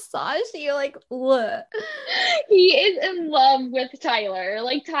like massage you. Like what? He is in love with Tyler.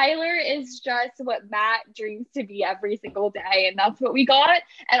 Like Tyler is just what Matt dreams to be every single day, and that's what we got.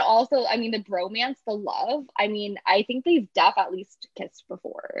 And also, I mean, the bromance, the love. I mean, I think they've at least kissed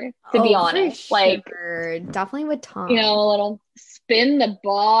before, to be honest. Sure. Like definitely with Tom. You know, a little spin the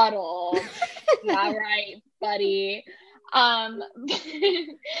bottle. Yeah, right, buddy. But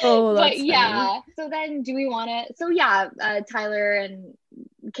yeah, funny. So then do we want to, so yeah, Tyler and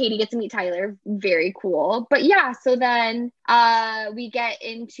Katie get to meet Tyler. Very cool. But yeah, so then we get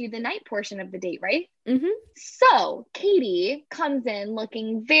into the night portion of the date, right? Mm-hmm. So Katie comes in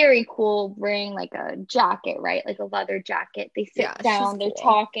looking very cool, wearing like a jacket, right? Like a leather jacket. They sit down, they're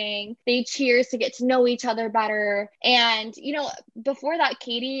talking, they cheers to get to know each other better. And you know, before that,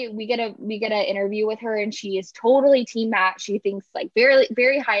 Katie, we get an interview with her, and she is totally team Matt. She thinks like very,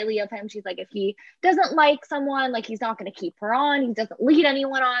 very highly of him. She's like, if he doesn't like someone, like he's not going to keep her on. He doesn't lead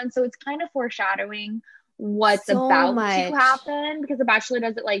anyone on. So it's kind of foreshadowing what's about to happen, because The Bachelor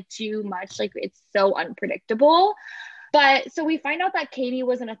does it like too much. Like it's so unpredictable. But so we find out that Katie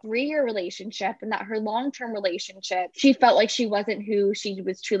was in a 3-year relationship, and that her long-term relationship, she felt like she wasn't who she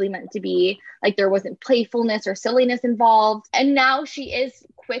was truly meant to be. Like there wasn't playfulness or silliness involved. And now she is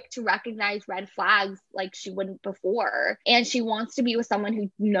quick to recognize red flags like she wouldn't before. And she wants to be with someone who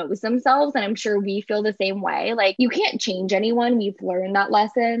knows themselves. And I'm sure we feel the same way. Like you can't change anyone. We've learned that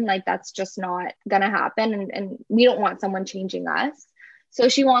lesson. Like that's just not going to happen. And we don't want someone changing us. So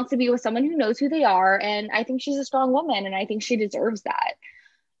she wants to be with someone who knows who they are. And I think she's a strong woman, and I think she deserves that.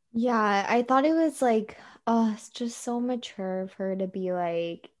 Yeah, I thought it was like, oh, it's just so mature of her to be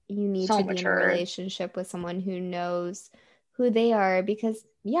like, you need to be in a relationship with someone who knows who they are. Because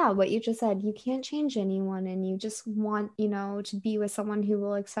yeah, what you just said, you can't change anyone, and you just want, you know, to be with someone who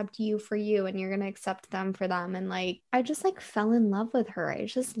will accept you for you, and you're going to accept them for them. And like, I just like fell in love with her. I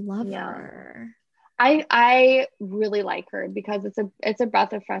just love her. I really like her because it's a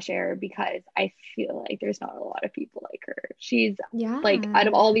breath of fresh air, because I feel like there's not a lot of people like her. She's like, out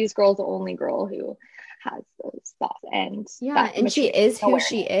of all these girls, the only girl who has those thoughts. And and she is who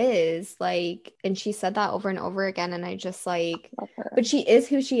she is, like, and she said that over and over again, and I just like love her. But she is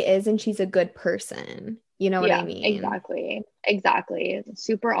who she is, and she's a good person. You know what I mean? Exactly.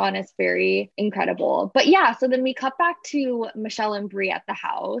 Super honest, very incredible. But yeah, so then we cut back to Michelle and Brie at the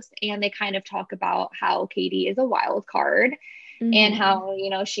house, and they kind of talk about how Katie is a wild card. Mm-hmm. And how, you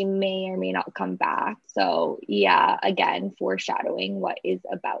know, she may or may not come back. So yeah, again, foreshadowing what is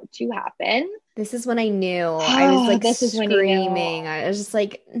about to happen. This is when I knew. I was like screaming. I was just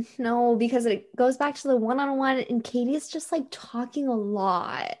like, no, because it goes back to the one-on-one, and Katie's just like talking a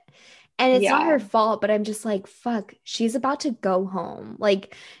lot. And it's not her fault, but I'm just like, fuck, she's about to go home.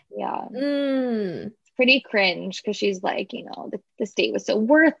 Like, it's pretty cringe, because she's like, you know, this date was so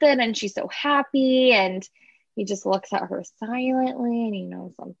worth it, and she's so happy, and he just looks at her silently, and you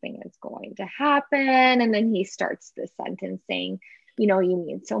know something is going to happen. And then he starts this sentence saying, you know, you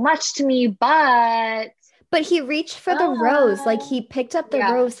mean so much to me, but he reached for the rose. Like he picked up the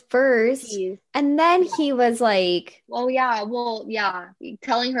rose first, and then he was like,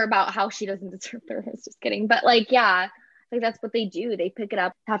 telling her about how she doesn't deserve the rose. Just kidding. But like, like that's what they do. They pick it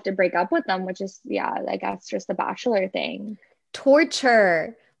up, have to break up with them, which is, I guess just the Bachelor thing.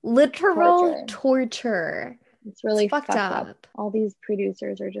 Torture. Literal torture. It's really fucked up. All these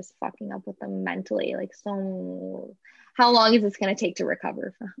producers are just fucking up with them mentally. Like, so how long is this going to take to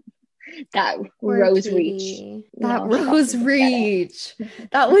recover from that rose reach? That rose reach.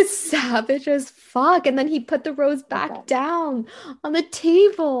 That was savage as fuck. And then he put the rose back down on the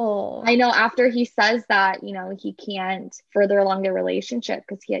table. I know, after he says that, you know, he can't further along the relationship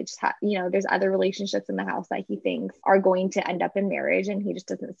because he just you know, there's other relationships in the house that he thinks are going to end up in marriage, and he just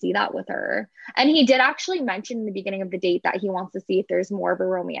doesn't see that with her. And he did actually mention in the beginning of the date that he wants to see if there's more of a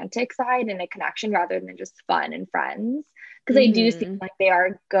romantic side and a connection rather than just fun and friends, because they do seem like they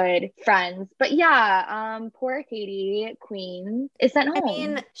are good friends. But poor Katie, queen, is sent home. I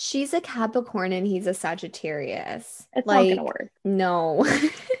mean, she's a Capricorn and he's a Sagittarius. It's not gonna work. No,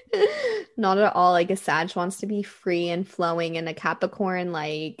 not at all. Like, a Sag wants to be free and flowing, and a Capricorn,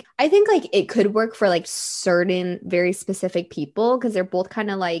 like, I think like it could work for like certain very specific people, because they're both kind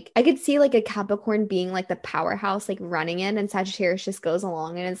of like, I could see like a Capricorn being like the powerhouse, like running it, and Sagittarius just goes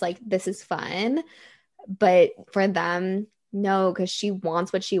along and it's like, this is fun. But for them, No, because she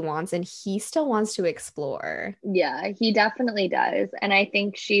wants what she wants and he still wants to explore. Yeah, he definitely does. And I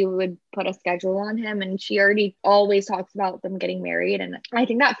think she would put a schedule on him, and she already always talks about them getting married. And I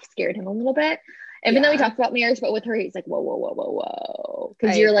think that scared him a little bit. Even though he talks about marriage, but with her, he's like, whoa, whoa, whoa, whoa, whoa.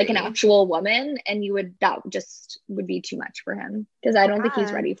 Because you're like an actual woman, and that just would be too much for him. Because I don't think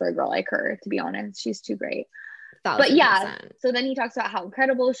he's ready for a girl like her, to be honest. She's too great. 1000%. But yeah, so then he talks about how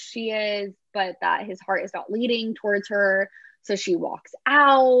incredible she is, but that his heart is not leading towards her. So she walks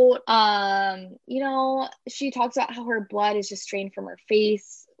out. She talks about how her blood is just drained from her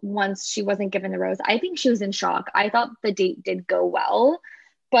face once she wasn't given the rose. I think she was in shock. I thought the date did go well,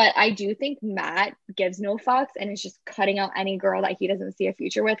 but I do think Matt gives no fucks and is just cutting out any girl that he doesn't see a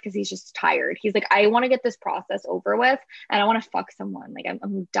future with because he's just tired. He's like, I want to get this process over with and I want to fuck someone. Like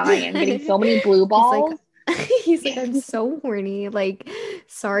I'm dying. I'm getting so many blue balls. He's like, I'm so horny. Like,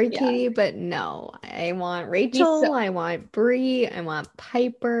 sorry, Katie, but no. I want Rachel. I want Brie. I want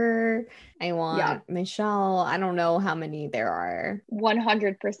Piper. I want Michelle. I don't know how many there are.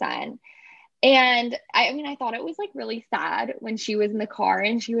 100%. And I thought it was like really sad when she was in the car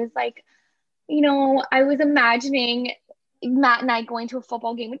and she was like, I was imagining Matt and I going to a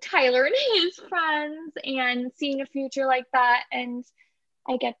football game with Tyler and his friends and seeing a future like that. And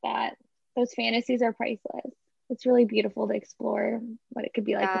I get that. Those fantasies are priceless. It's really beautiful to explore what it could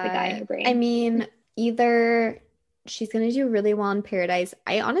be like with a guy in your brain. I mean, either she's going to do really well in Paradise.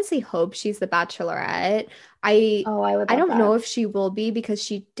 I honestly hope she's the Bachelorette. I don't know if she will be because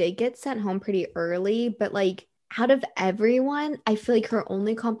she did get sent home pretty early, but like out of everyone, I feel like her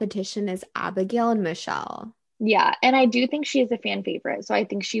only competition is Abigail and Michelle. Yeah, and I do think she is a fan favorite, so I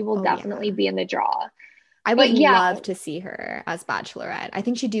think she will definitely be in the draw. I would love to see her as Bachelorette. I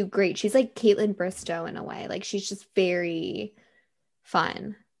think she'd do great. She's like Caitlin Bristow in a way. Like she's just very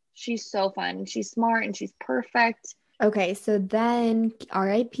fun. She's so fun. She's smart and she's perfect. Okay, so then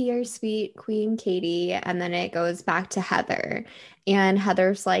RIP our sweet Queen Katie, and then it goes back to Heather. And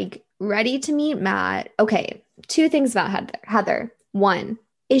Heather's like ready to meet Matt. Okay, 2 things about Heather. 1,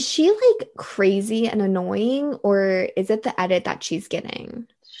 is she like crazy and annoying, or is it the edit that she's getting?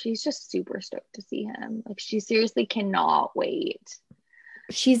 She's just super stoked to see him. Like she seriously cannot wait.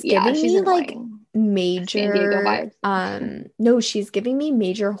 She's giving me annoying. Like major San Diego vibes. No, she's giving me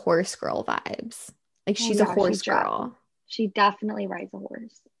major horse girl vibes. Like she's a horse girl. She definitely rides a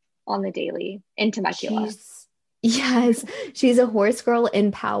horse on the daily in Temecula. She's a horse girl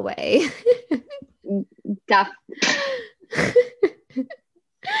in Poway. But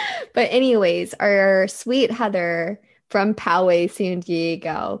anyways, our sweet Heather from Poway, San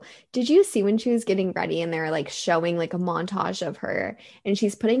Diego. Did you see when she was getting ready and they're like showing like a montage of her and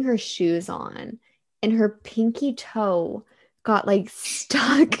she's putting her shoes on and her pinky toe got like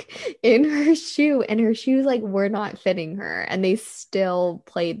stuck in her shoe and her shoes like were not fitting her and they still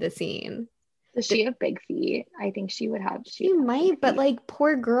played the scene. Does she have big feet? I think she would have. She might, but like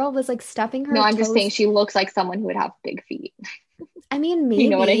poor girl was like stuffing her. No, I'm just saying she looks like someone who would have big feet. I mean,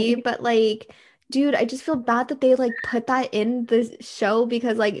 maybe, what I mean? But like, dude, I just feel bad that they like put that in the show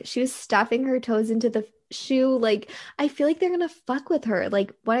because like she was stuffing her toes into the shoe. Like, I feel like they're gonna fuck with her.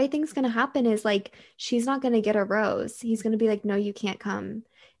 Like, what I think is gonna happen is like she's not gonna get a rose. He's gonna be like, no, you can't come.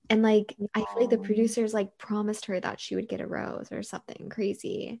 And like, I feel like the producers like promised her that she would get a rose or something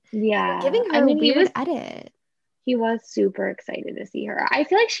crazy. Yeah, giving her a weird edit. He was super excited to see her. I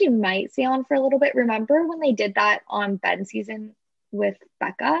feel like she might stay on for a little bit. Remember when they did that on Ben's season with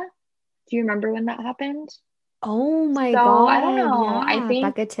Becca? Do you remember when that happened? Oh my God. I don't know. Yeah, I think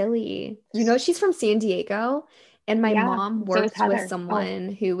Becca Tilly. You know, she's from San Diego. And my mom worked with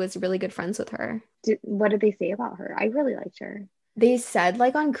someone who was really good friends with her. What did they say about her? I really liked her. They said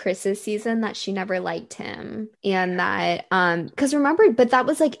like on Chris's season that she never liked him and that because remember, but that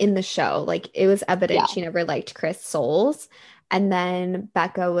was like in the show, like it was evident she never liked Chris Soules. And then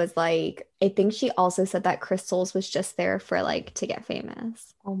Becca was like, I think she also said that Chris Soules was just there for like to get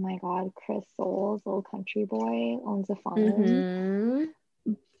famous. Oh my God, Chris Soules, little country boy, owns a farm.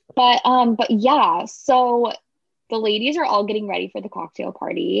 Mm-hmm. But yeah, so the ladies are all getting ready for the cocktail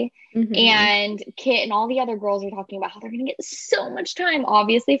party. Mm-hmm. And Kit and all the other girls are talking about how they're going to get so much time,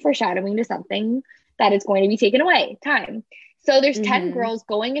 obviously foreshadowing to something that is going to be taken away, time. So there's 10 girls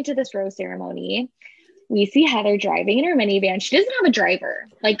going into this rose ceremony. We see Heather driving in her minivan. She doesn't have a driver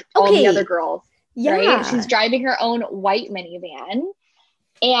like all the other girls. Yeah. Right? She's driving her own white minivan.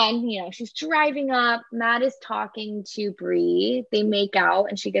 And, you know, she's driving up. Matt is talking to Brie. They make out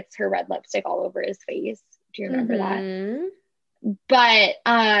and she gets her red lipstick all over his face. Do you remember that?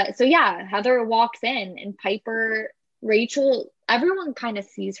 But so yeah, Heather walks in and Piper, Rachel, everyone kind of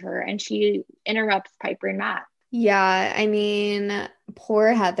sees her and she interrupts Piper and Matt. Yeah, I mean,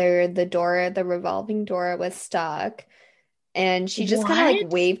 poor Heather, the revolving door was stuck. And she just kind of like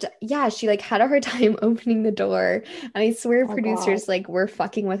What? waved. Yeah, she like had a hard time opening the door. And I swear Oh God. producers like were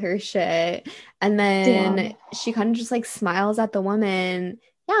fucking with her shit. And then Damn. she kind of just like smiles at the woman.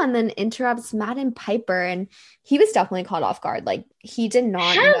 Yeah, and then interrupts Matt and Piper. And he was definitely caught off guard. Like he did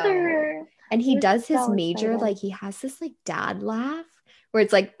not know. Heather. And He he was does his so major, excited. like he has this like dad laugh where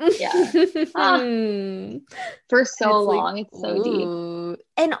it's like, Yeah. Ah, and for so it's like, long. It's so deep. ooh.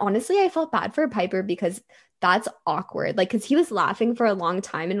 And honestly, I felt bad for Piper because that's awkward. Like, because he was laughing for a long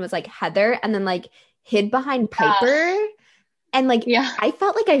time and was like Heather, and then like hid behind Piper. And like, Yeah. I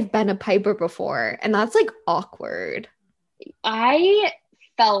felt like I've been a Piper before, and that's like awkward. I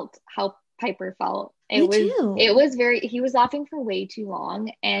felt how Piper felt. Me too. It was very, he was laughing for way too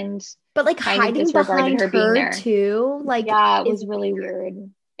long and But like kind of hiding disregarded behind her being her there. too, like, Yeah, it is was really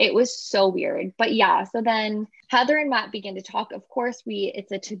weird. It was so weird. But yeah, so then Heather and Matt begin to talk. Of course,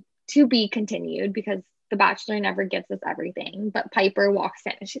 it's a to be continued because The Bachelor never gives us everything. But Piper walks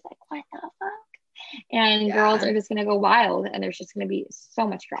in and she's like, what the fuck? And girls yeah. are just gonna go wild and there's just gonna be so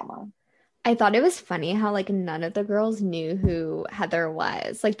much drama. I thought it was funny how like none of the girls knew who Heather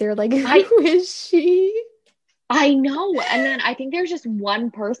was. Like they're like, I who is she? I know. And then I think there's just one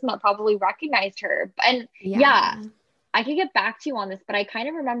person that probably recognized her. And yeah, Yeah. I could get back to you on this, but I kind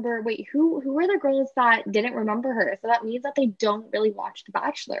of remember, wait, who were the girls that didn't remember her? So that means that they don't really watch The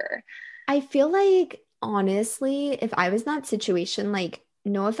Bachelor. I feel like honestly, if I was in that situation, like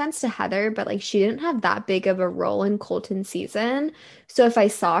no offense to Heather, but like she didn't have that big of a role in Colton's season. So if I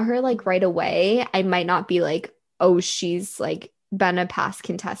saw her like right away, I might not be like, oh, she's like been a past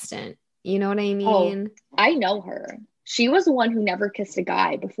contestant. You know what I Oh, mean? I know her. She was the one who never kissed a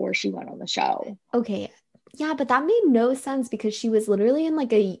guy before she went on the show. Okay. Yeah, but that made no sense because she was literally in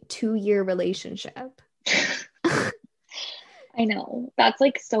like a 2-year relationship. I know. That's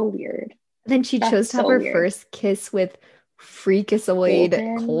like so weird. Then she chose That's to have so her weird. first kiss with freakazoid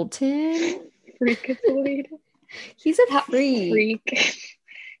Colton. Colton. Freakazoid. He's a That freak. freak.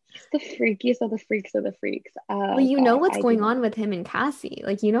 He's the freakiest of the freaks of the freaks. Well, Oh you know God, what's I do going not. on with him and Cassie.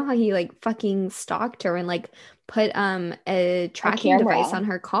 Like, you know how he like fucking stalked her and like put a A tracking device camera. on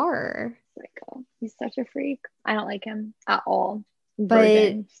her car. Psycho. He's such a freak. I don't like him at all. But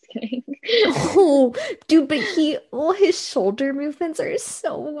Virgin. Just kidding. oh, dude, but his shoulder movements are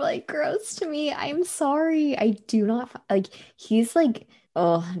so like gross to me. I'm sorry. I do not like he's like,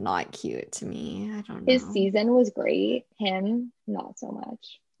 oh, not cute to me. I don't His know. season was great. Him, not so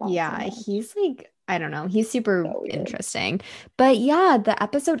much. Not so Yeah, much. he's like, I don't know. He's super So weird. interesting. But yeah, the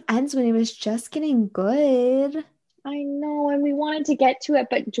episode ends when it was just getting good. I know, and we wanted to get to it,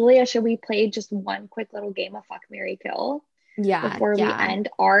 but Julia, should we play just one quick little game of Fuck, Marry, Kill Yeah, before we yeah. end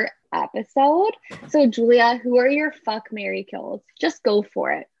our episode? So, Julia, who are your Fuck, Marry, Kills? Just go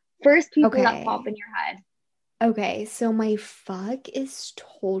for it. First people that pop Okay. in your head. Okay, so my fuck is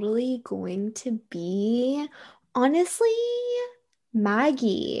totally going to be honestly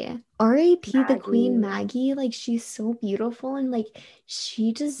Maggie. R.A.P. the Queen Maggie. Maggie. Like she's so beautiful and like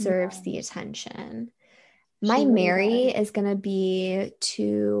she deserves the No, attention. My she really Mary does. is gonna be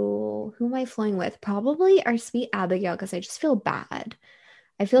to who am I flowing with? Probably our sweet Abigail because I just feel bad.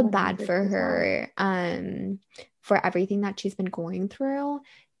 I feel bad for 100%. her for everything that she's been going through.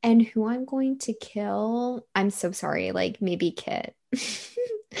 And who I'm going to kill, I'm so sorry, like maybe Kit.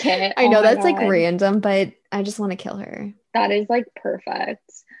 Okay. I Oh know my that's like God. random, but I just want to kill her. That is like perfect.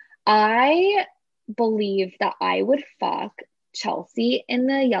 I believe that I would fuck Chelsea in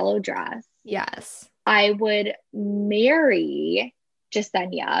the yellow dress. Yes. I would marry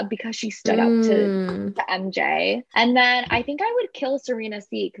Jasenia because she stood up Mm, to MJ. And then I think I would kill Serena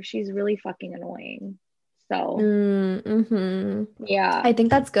C because she's really fucking annoying. So mm-hmm. yeah, I think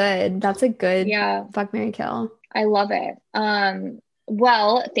that's good. That's a good yeah, fuck, Mary kill. I love it.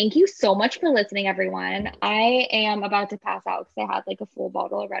 Well, thank you so much for listening, everyone. I am about to pass out because I had like a full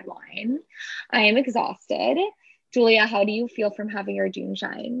bottle of red wine. I am exhausted. Julia, how do you feel from having your June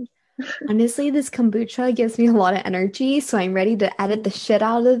shines? Honestly, this kombucha gives me a lot of energy, so I'm ready to edit the shit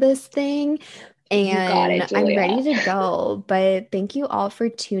out of this thing. You got it, And I'm ready Julia. to go. But thank you all for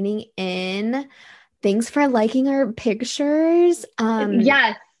tuning in. Thanks for liking our pictures.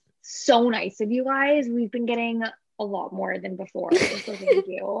 Yes, so nice of you guys. We've been getting a lot more than before. So thank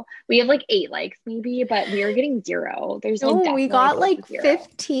you. We have like 8 likes maybe, but we are getting 0. There's like No, we definitely got close to like 0.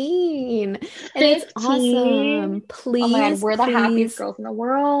 15 and it's 15. awesome. Oh my God, Please, we're the happiest please. girls in the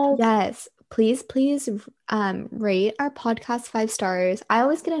world. Yes, please rate our podcast 5 stars. I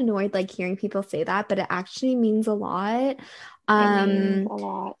always get annoyed like hearing people say that, but it actually means a lot. It means a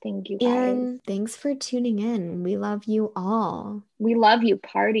lot. Thank you, guys. And thanks for tuning in. We love you all. We love you.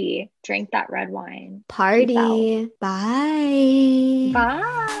 Party. Drink that red wine. Party. Bye.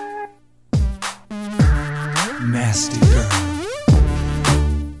 Bye. Nasty girl.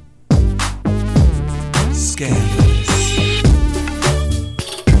 Scandal.